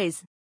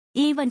countries.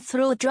 Even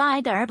though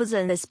dried herbs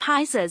and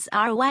spices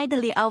are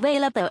widely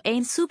available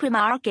in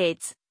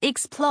supermarkets,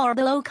 explore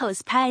the local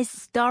spice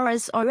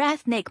stores or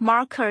ethnic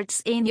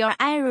markets in your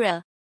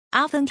area.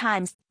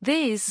 Oftentimes,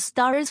 these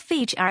stores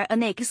feature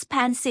an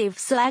expansive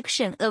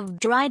selection of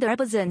dried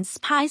herbs and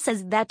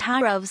spices that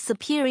are of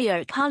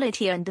superior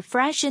quality and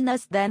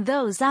freshness than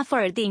those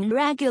offered in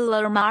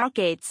regular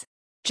markets.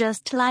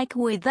 Just like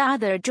with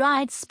other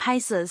dried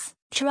spices,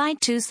 try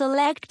to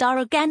select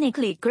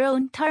organically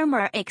grown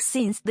turmeric,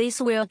 since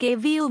this will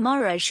give you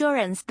more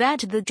assurance that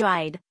the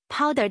dried,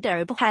 powdered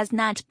herb has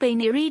not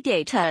been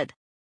irradiated.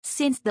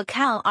 Since the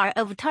color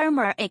of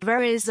turmeric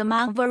varies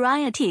among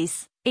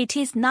varieties, it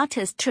is not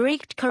a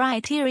strict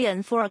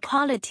criterion for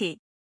quality.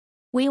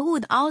 We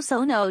would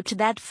also note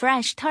that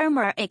fresh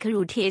turmeric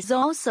root is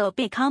also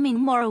becoming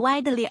more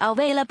widely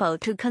available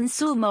to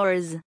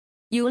consumers.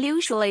 You'll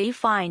usually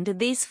find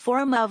this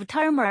form of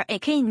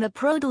turmeric in the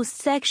produce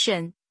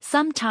section,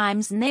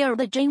 sometimes near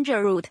the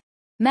ginger root.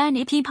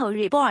 Many people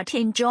report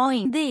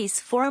enjoying this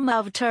form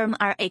of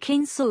turmeric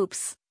in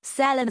soups,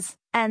 salads,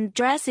 and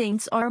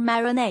dressings or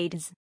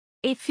marinades.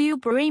 If you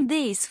bring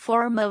this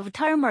form of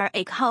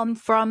turmeric home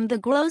from the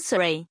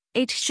grocery,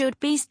 it should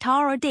be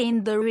stored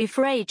in the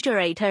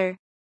refrigerator.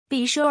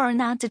 Be sure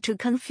not to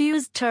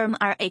confuse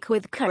turmeric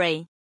with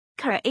curry.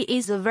 Curry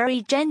is a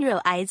very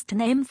generalized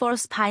name for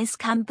spice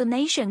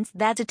combinations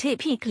that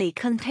typically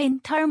contain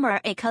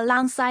turmeric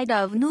alongside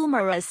of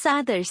numerous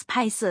other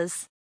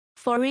spices.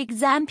 For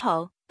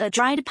example, a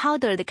dried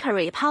powdered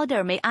curry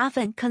powder may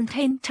often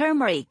contain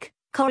turmeric,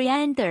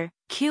 coriander,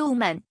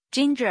 cumin,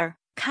 ginger,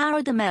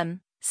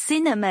 cardamom,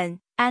 cinnamon,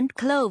 and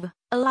clove,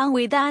 along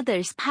with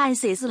other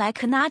spices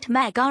like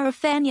nutmeg or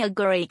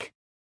fenugreek.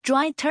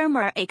 Dried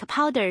turmeric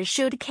powder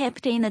should be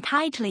kept in a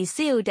tightly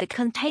sealed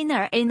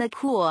container in a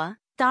cool,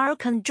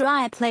 dark and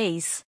dry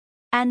place.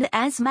 And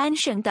as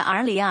mentioned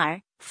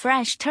earlier,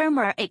 fresh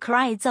turmeric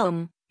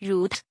rhizome,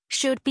 root,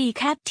 should be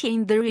kept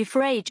in the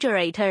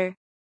refrigerator.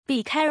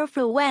 Be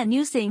careful when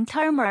using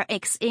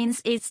turmeric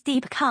since its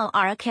deep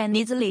color can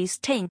easily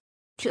stain.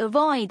 To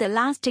avoid a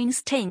lasting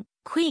stain,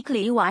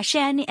 quickly wash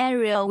any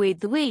area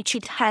with which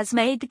it has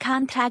made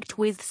contact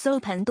with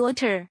soap and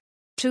water.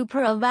 To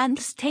prevent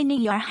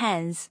staining your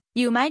hands,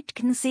 you might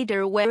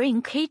consider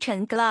wearing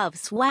kitchen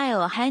gloves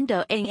while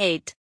handling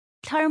it.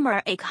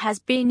 Turmeric has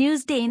been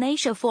used in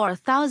Asia for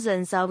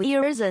thousands of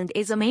years and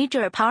is a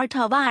major part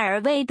of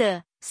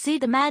Ayurveda,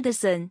 Siddha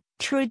medicine,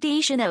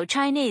 traditional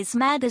Chinese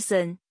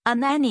medicine,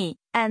 Unani,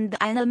 and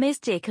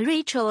animistic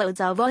rituals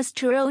of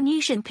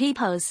Austronesian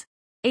peoples.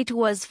 It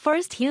was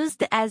first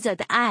used as a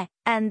dye,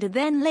 and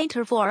then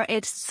later for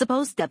its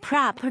supposed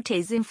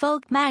properties in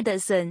folk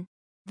medicine.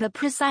 The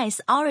precise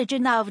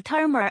origin of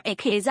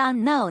turmeric is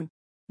unknown.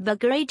 The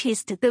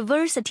greatest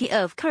diversity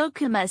of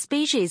curcuma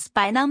species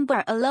by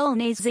number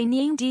alone is in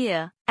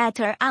India,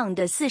 at around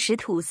 40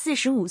 to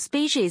 45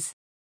 species.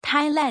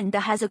 Thailand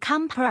has a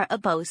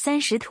comparable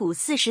 30 to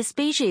 40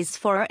 species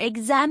for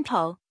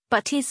example,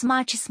 but is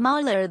much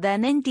smaller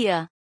than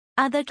India.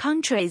 Other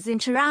countries in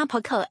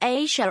tropical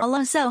Asia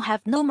also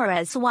have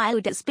numerous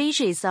wild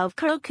species of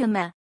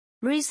curcuma.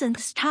 Recent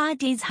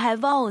studies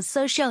have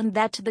also shown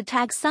that the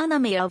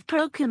taxonomy of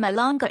Curcuma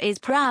longa is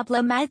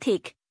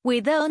problematic,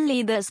 with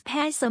only the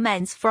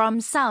specimens from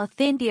South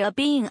India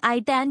being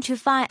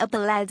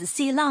identifiable as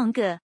C.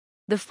 longa.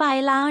 The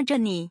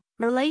phylogeny,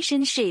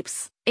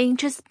 relationships,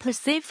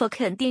 interspecific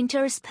and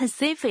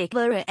interspecific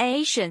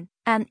variation,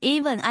 and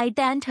even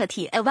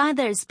identity of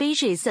other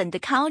species and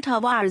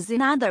cultivars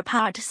in other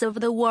parts of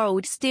the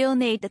world still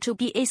need to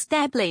be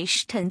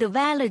established and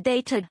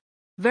validated.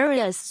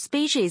 Various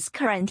species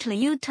currently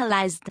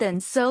utilized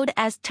and sold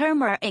as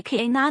turmeric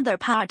in other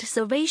parts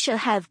of Asia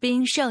have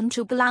been shown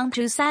to belong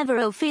to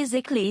several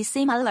physically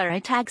similar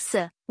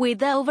taxa,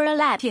 with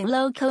overlapping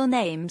local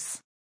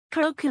names.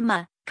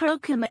 Curcuma,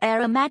 Curcuma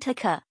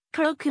aromatica,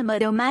 Curcuma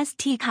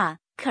domestica,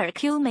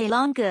 Curcuma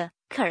longa,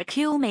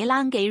 Curcuma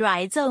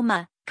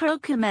longa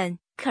curcumin,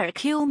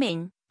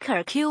 curcumin,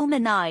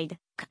 curcuminoid,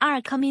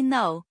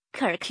 curcumino,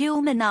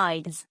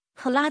 curcuminoids,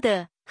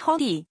 Halada,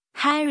 Hodi,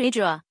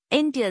 Hydra,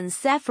 Indian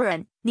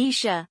saffron,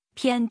 Nisha,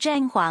 偏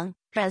真黄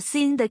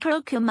Racine de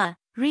curcuma,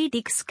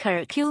 Redix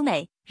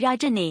curcumae,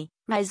 Rajani,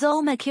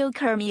 Rhizoma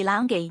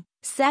curcumilangi,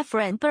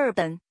 Saffron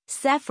bourbon,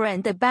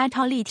 Saffron de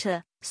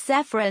batolite,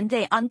 Saffron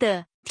de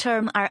onde,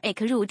 turmeric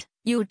root,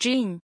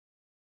 Eugene.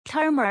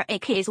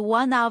 Turmeric is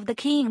one of the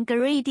key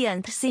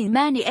ingredients in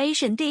many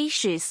Asian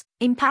dishes,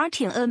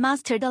 imparting a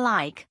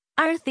mustard-like,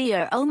 earthy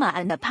aroma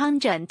and a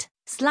pungent,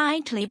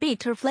 slightly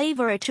bitter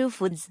flavor to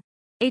foods.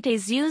 It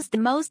is used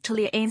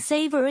mostly in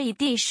savory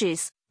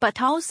dishes,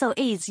 but also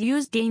is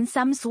used in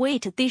some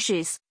sweet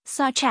dishes,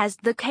 such as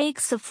the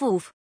cakes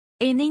foof.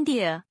 In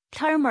India,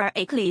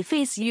 turmeric leaf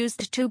is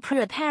used to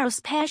prepare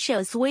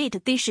special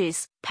sweet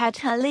dishes,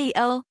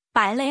 pataleo,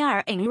 by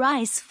layering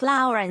rice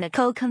flour and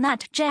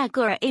coconut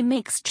jaggery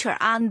mixture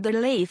on the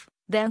leaf,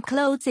 then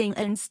closing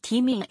and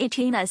steaming it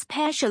in a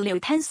special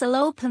utensil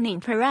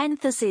opening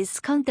parenthesis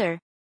counter.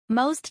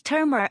 Most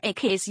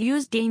turmeric is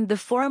used in the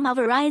form of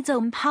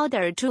rhizome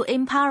powder to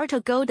impart a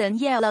golden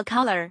yellow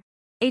color.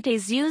 It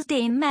is used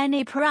in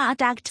many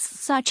products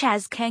such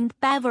as canned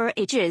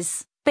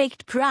beverages,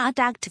 baked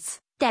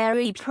products,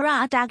 dairy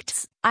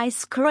products,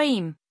 ice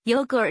cream,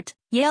 yogurt,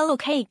 yellow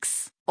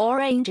cakes,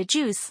 orange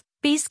juice,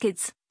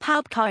 biscuits,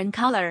 popcorn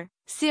color,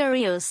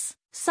 cereals,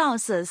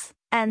 sauces,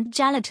 and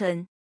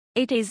gelatin.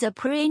 It is a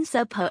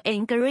principal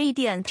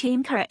ingredient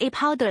in curry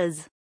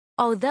powders.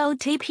 Although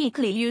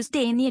typically used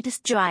in its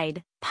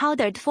dried,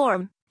 powdered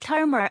form,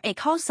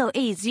 turmeric also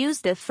is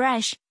used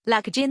fresh,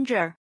 like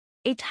ginger.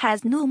 It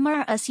has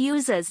numerous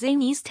uses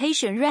in East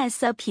Asian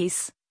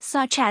recipes,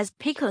 such as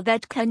pickle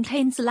that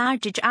contains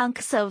large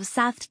chunks of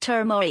soft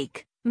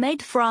turmeric,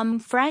 made from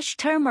fresh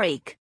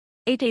turmeric.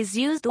 It is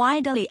used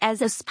widely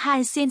as a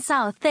spice in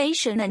South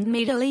Asian and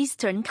Middle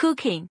Eastern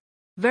cooking.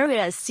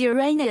 Various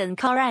Iranian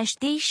Quraysh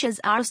dishes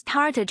are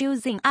started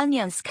using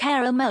onions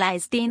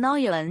caramelized in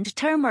oil and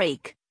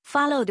turmeric,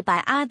 followed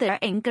by other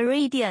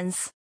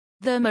ingredients.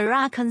 The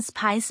Moroccan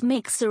spice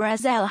mix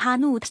Ras El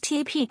Hanout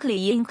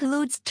typically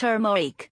includes turmeric,